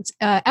Blackson. It's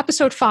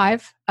episode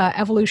 5,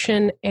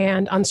 Evolution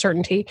and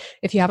Uncertainty,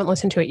 if you haven't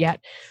listened to it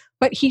yet.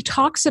 But he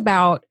talks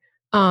about,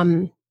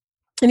 and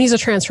he's a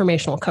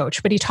transformational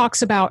coach, but he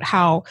talks about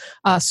how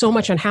so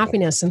much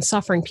unhappiness and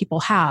suffering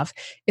people have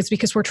is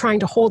because we're trying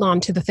to hold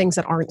on to the things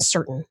that aren't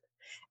certain.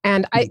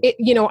 And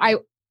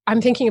I'm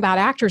thinking about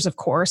actors, of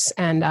course,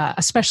 and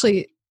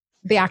especially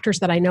the actors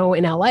that I know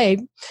in LA,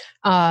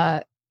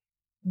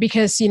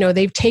 because, you know,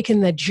 they've taken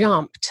the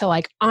jump to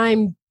like,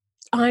 I'm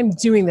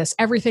doing this,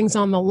 everything's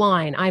on the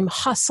line, I'm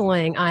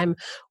hustling, I'm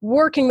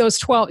working those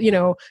 12, you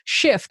know,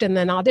 shift and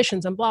then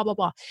auditions and blah, blah,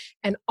 blah.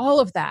 And all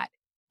of that.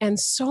 And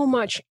so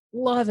much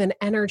love and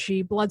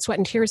energy, blood, sweat,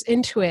 and tears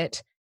into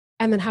it.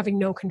 And then having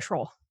no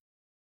control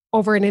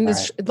over an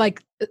industry,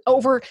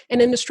 over an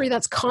industry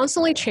that's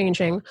constantly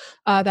changing,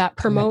 that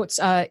promotes,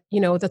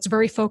 that's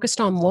very focused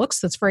on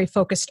looks, that's very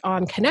focused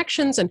on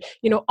connections, and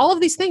all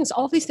of these things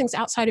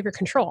outside of your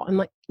control. And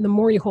like the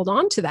more you hold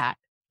on to that,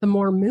 the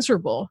more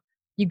miserable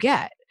you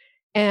get.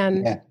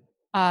 And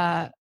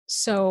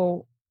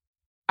so,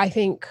 I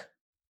think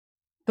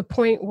the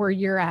point where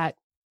you're at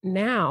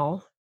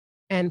now,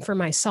 and for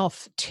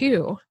myself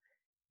too,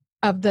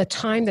 of the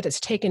time that it's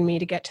taken me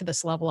to get to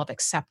this level of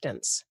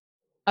acceptance,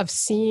 of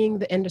seeing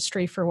the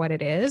industry for what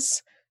it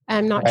is.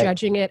 I'm not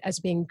judging it as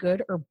being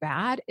good or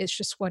bad. It's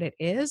just what it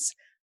is.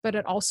 But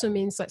it also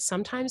means that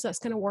sometimes that's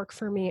going to work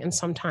for me and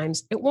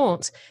sometimes it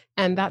won't.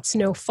 And that's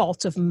no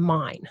fault of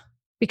mine,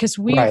 because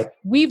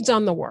we've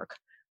done the work.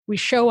 We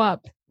show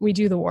up, we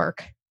do the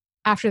work.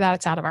 After that,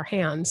 it's out of our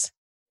hands.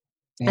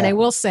 Yeah. And I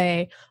will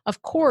say,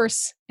 of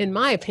course, in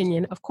my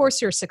opinion, of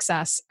course, your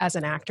success as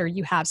an actor,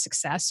 you have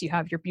success. You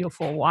have your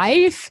beautiful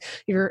wife,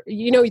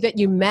 that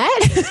you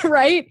met,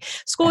 right?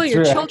 School,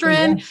 your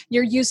children,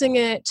 you're using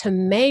it to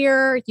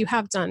mayor, you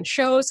have done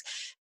shows.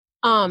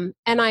 And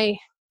I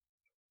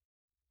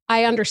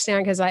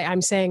understand, because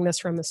I'm saying this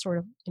from the sort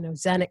of,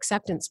 Zen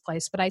acceptance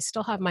place, but I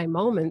still have my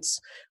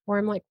moments where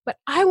I'm like, but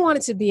I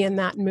wanted to be in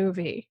that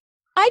movie.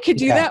 I could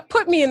do that.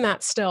 Put me in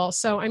that still.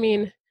 So, I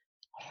mean,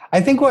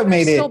 I think what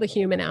made still the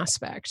human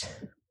aspect.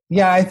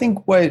 Yeah, I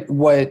think what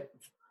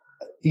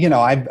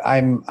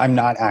I'm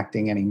not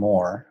acting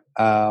anymore,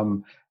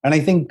 and I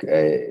think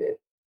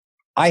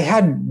I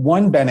had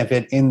one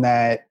benefit in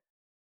that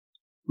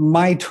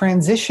my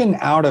transition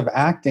out of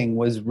acting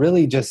was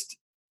really just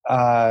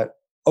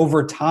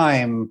over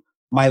time.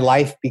 My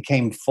life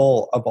became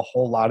full of a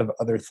whole lot of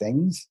other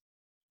things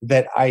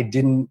that I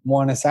didn't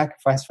want to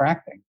sacrifice for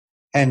acting,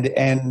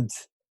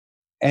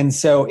 and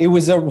so it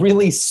was a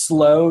really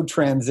slow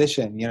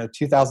transition.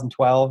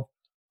 2012,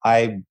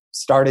 I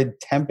started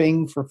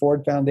temping for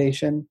Ford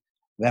Foundation.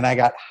 Then I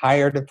got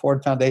hired at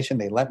Ford Foundation.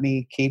 They let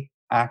me keep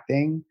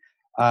acting.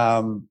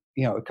 A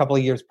couple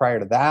of years prior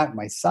to that,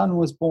 my son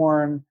was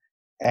born.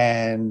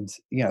 And,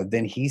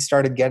 then he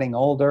started getting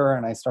older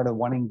and I started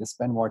wanting to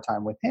spend more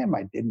time with him.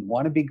 I didn't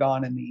want to be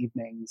gone in the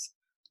evenings.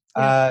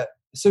 Yeah.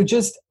 So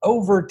just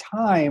over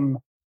time,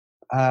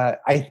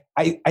 I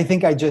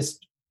think I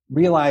just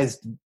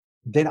realized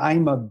that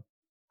I'm a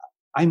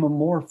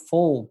more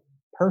full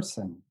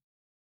person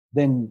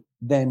than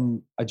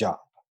a job.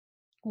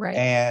 Right.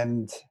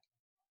 And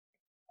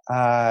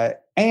there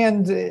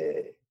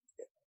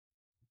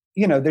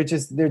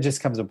just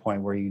comes a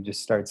point where you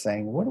just start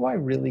saying, what do I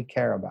really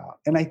care about?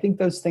 And I think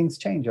those things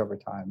change over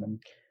time.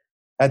 And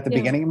at the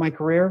beginning of my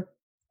career,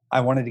 I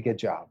wanted to get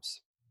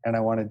jobs and I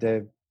wanted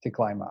to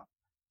climb up.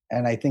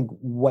 And I think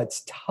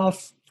what's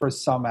tough for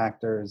some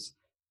actors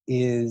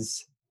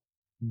is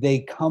they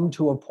come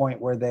to a point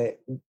where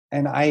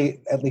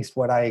at least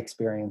what I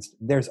experienced,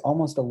 there's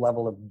almost a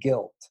level of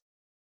guilt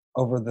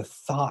over the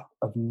thought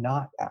of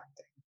not acting.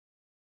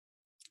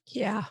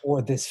 Yeah.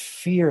 or this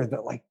fear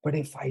that like, but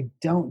if I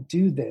don't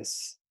do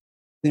this,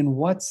 then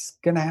what's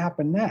going to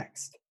happen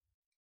next?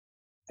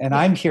 And Yeah.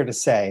 I'm here to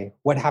say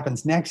what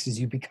happens next is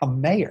you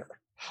become mayor.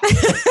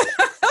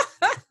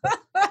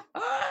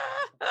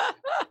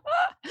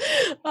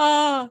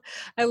 Ah,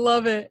 I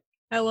love it.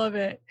 I love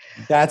it.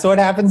 That's what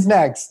happens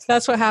next.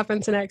 That's what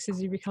happens next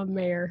is you become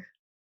mayor.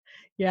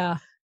 Yeah.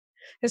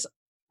 It's,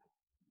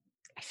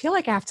 I feel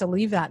like I have to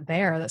leave that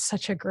there. That's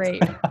such a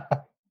great,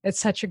 it's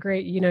such a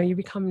great, you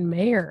become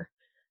mayor.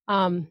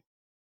 Yeah.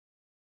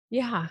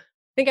 I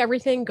think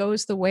everything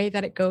goes the way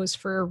that it goes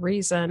for a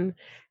reason.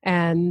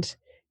 And,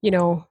 you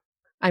know,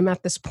 I'm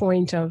at this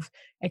point of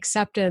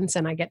acceptance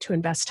and I get to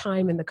invest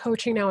time in the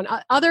coaching now and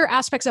other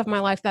aspects of my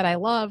life that I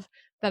love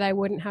that I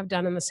wouldn't have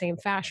done in the same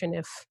fashion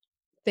if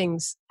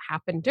things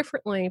happened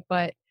differently.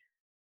 But,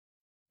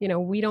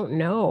 we don't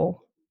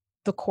know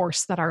the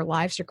course that our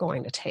lives are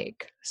going to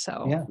take.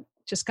 So Yeah.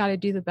 just got to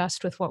do the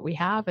best with what we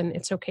have. And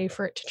it's okay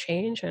for it to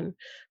change and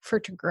for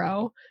it to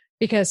grow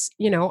because,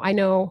 I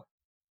know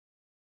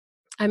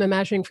I'm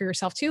imagining for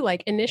yourself too,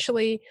 like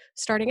initially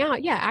starting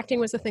out, yeah, acting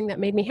was the thing that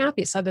made me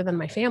happiest other than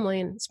my family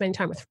and spending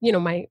time with,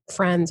 my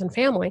friends and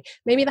family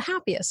made me the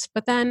happiest.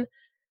 But then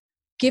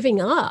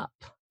giving up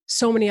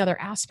so many other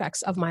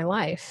aspects of my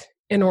life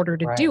in order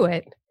to Right. do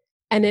it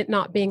and it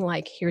not being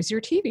like, here's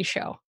your TV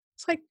show.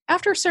 It's like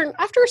after a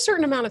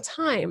certain amount of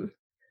time,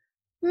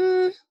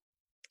 I'm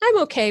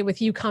okay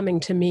with you coming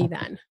to me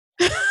then.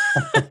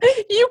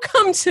 You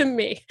come to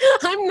me.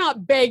 I'm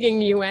not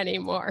begging you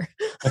anymore.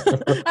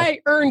 I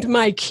earned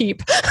my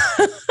keep.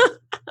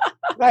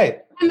 Right.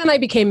 And then I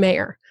became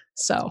mayor.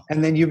 So,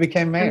 And then you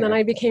became mayor. and then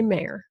I became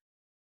mayor.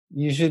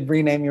 You should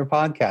rename your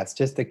podcast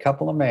Just a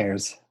Couple of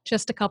Mayors.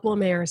 Just a couple of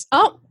mayors.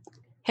 Oh,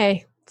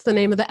 hey, it's the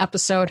name of the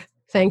episode.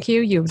 Thank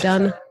you. You've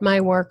done my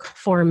work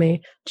for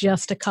me.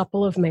 Just a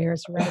couple of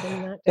mayors.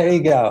 Writing that down. There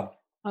you go.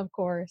 Of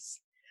course.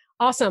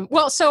 Awesome.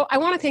 Well, so I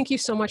want to thank you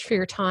so much for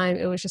your time.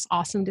 It was just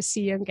awesome to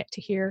see you and get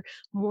to hear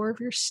more of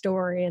your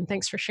story. And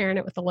thanks for sharing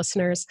it with the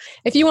listeners.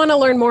 If you want to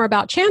learn more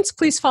about Chance,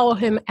 please follow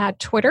him at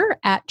Twitter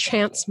at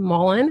Chance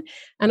Mullen.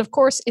 And of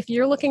course, if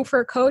you're looking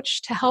for a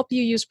coach to help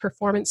you use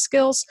performance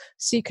skills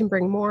so you can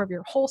bring more of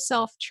your whole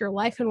self to your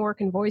life and work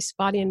and voice,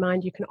 body, and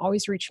mind, you can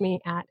always reach me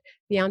at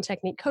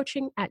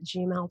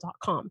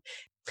beyondtechniquecoaching@gmail.com.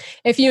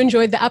 If you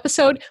enjoyed the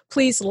episode,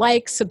 please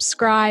like,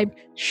 subscribe,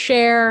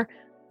 share,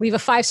 leave a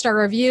 5-star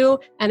review.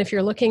 And if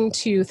you're looking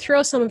to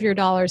throw some of your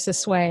dollars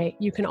this way,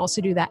 you can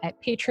also do that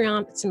at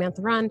Patreon at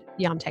Samantha Rund,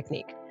 Beyond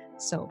Technique.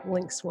 So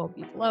links will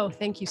be below.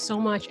 Thank you so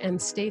much and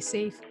stay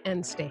safe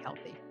and stay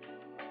healthy.